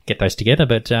to get those together,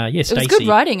 but yeah, It was Stacey... good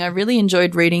writing. I really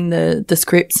enjoyed reading the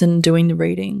scripts and doing the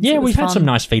readings. Yeah, It was we've had fun. some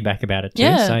nice feedback about it too.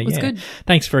 Yeah, so, it was good.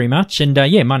 Thanks very much. And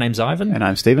yeah, my name's Ivan. And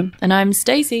I'm Stephen. And I'm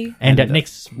Stacey. And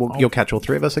next... You'll catch all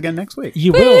three of us again next week.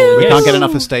 You will, We yes. can't get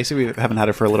enough of Stacey. We haven't had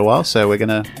her for a little while, so we're going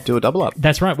to do a double up.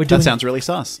 That's right. We're doing... That sounds really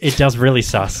sus. It does really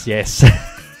sus, yes.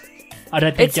 I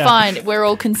don't think It's fine. We're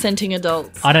all consenting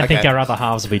adults. I don't think Okay. our other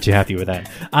halves will be too happy with that.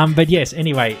 But yes,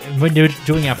 anyway, we're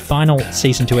doing our final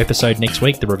season 2 episode next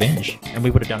week, The Revenge, and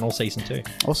we would have done all season 2.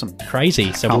 Awesome.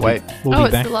 Crazy. So Can't we'll wait. We'll Oh, be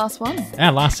it's back. the last one.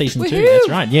 Our last season 2. Woohoo! That's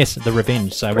right. Yes, The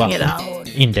Revenge. So Bring it on.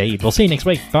 Indeed. We'll see you next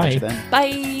week. Bye. Then.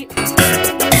 Bye.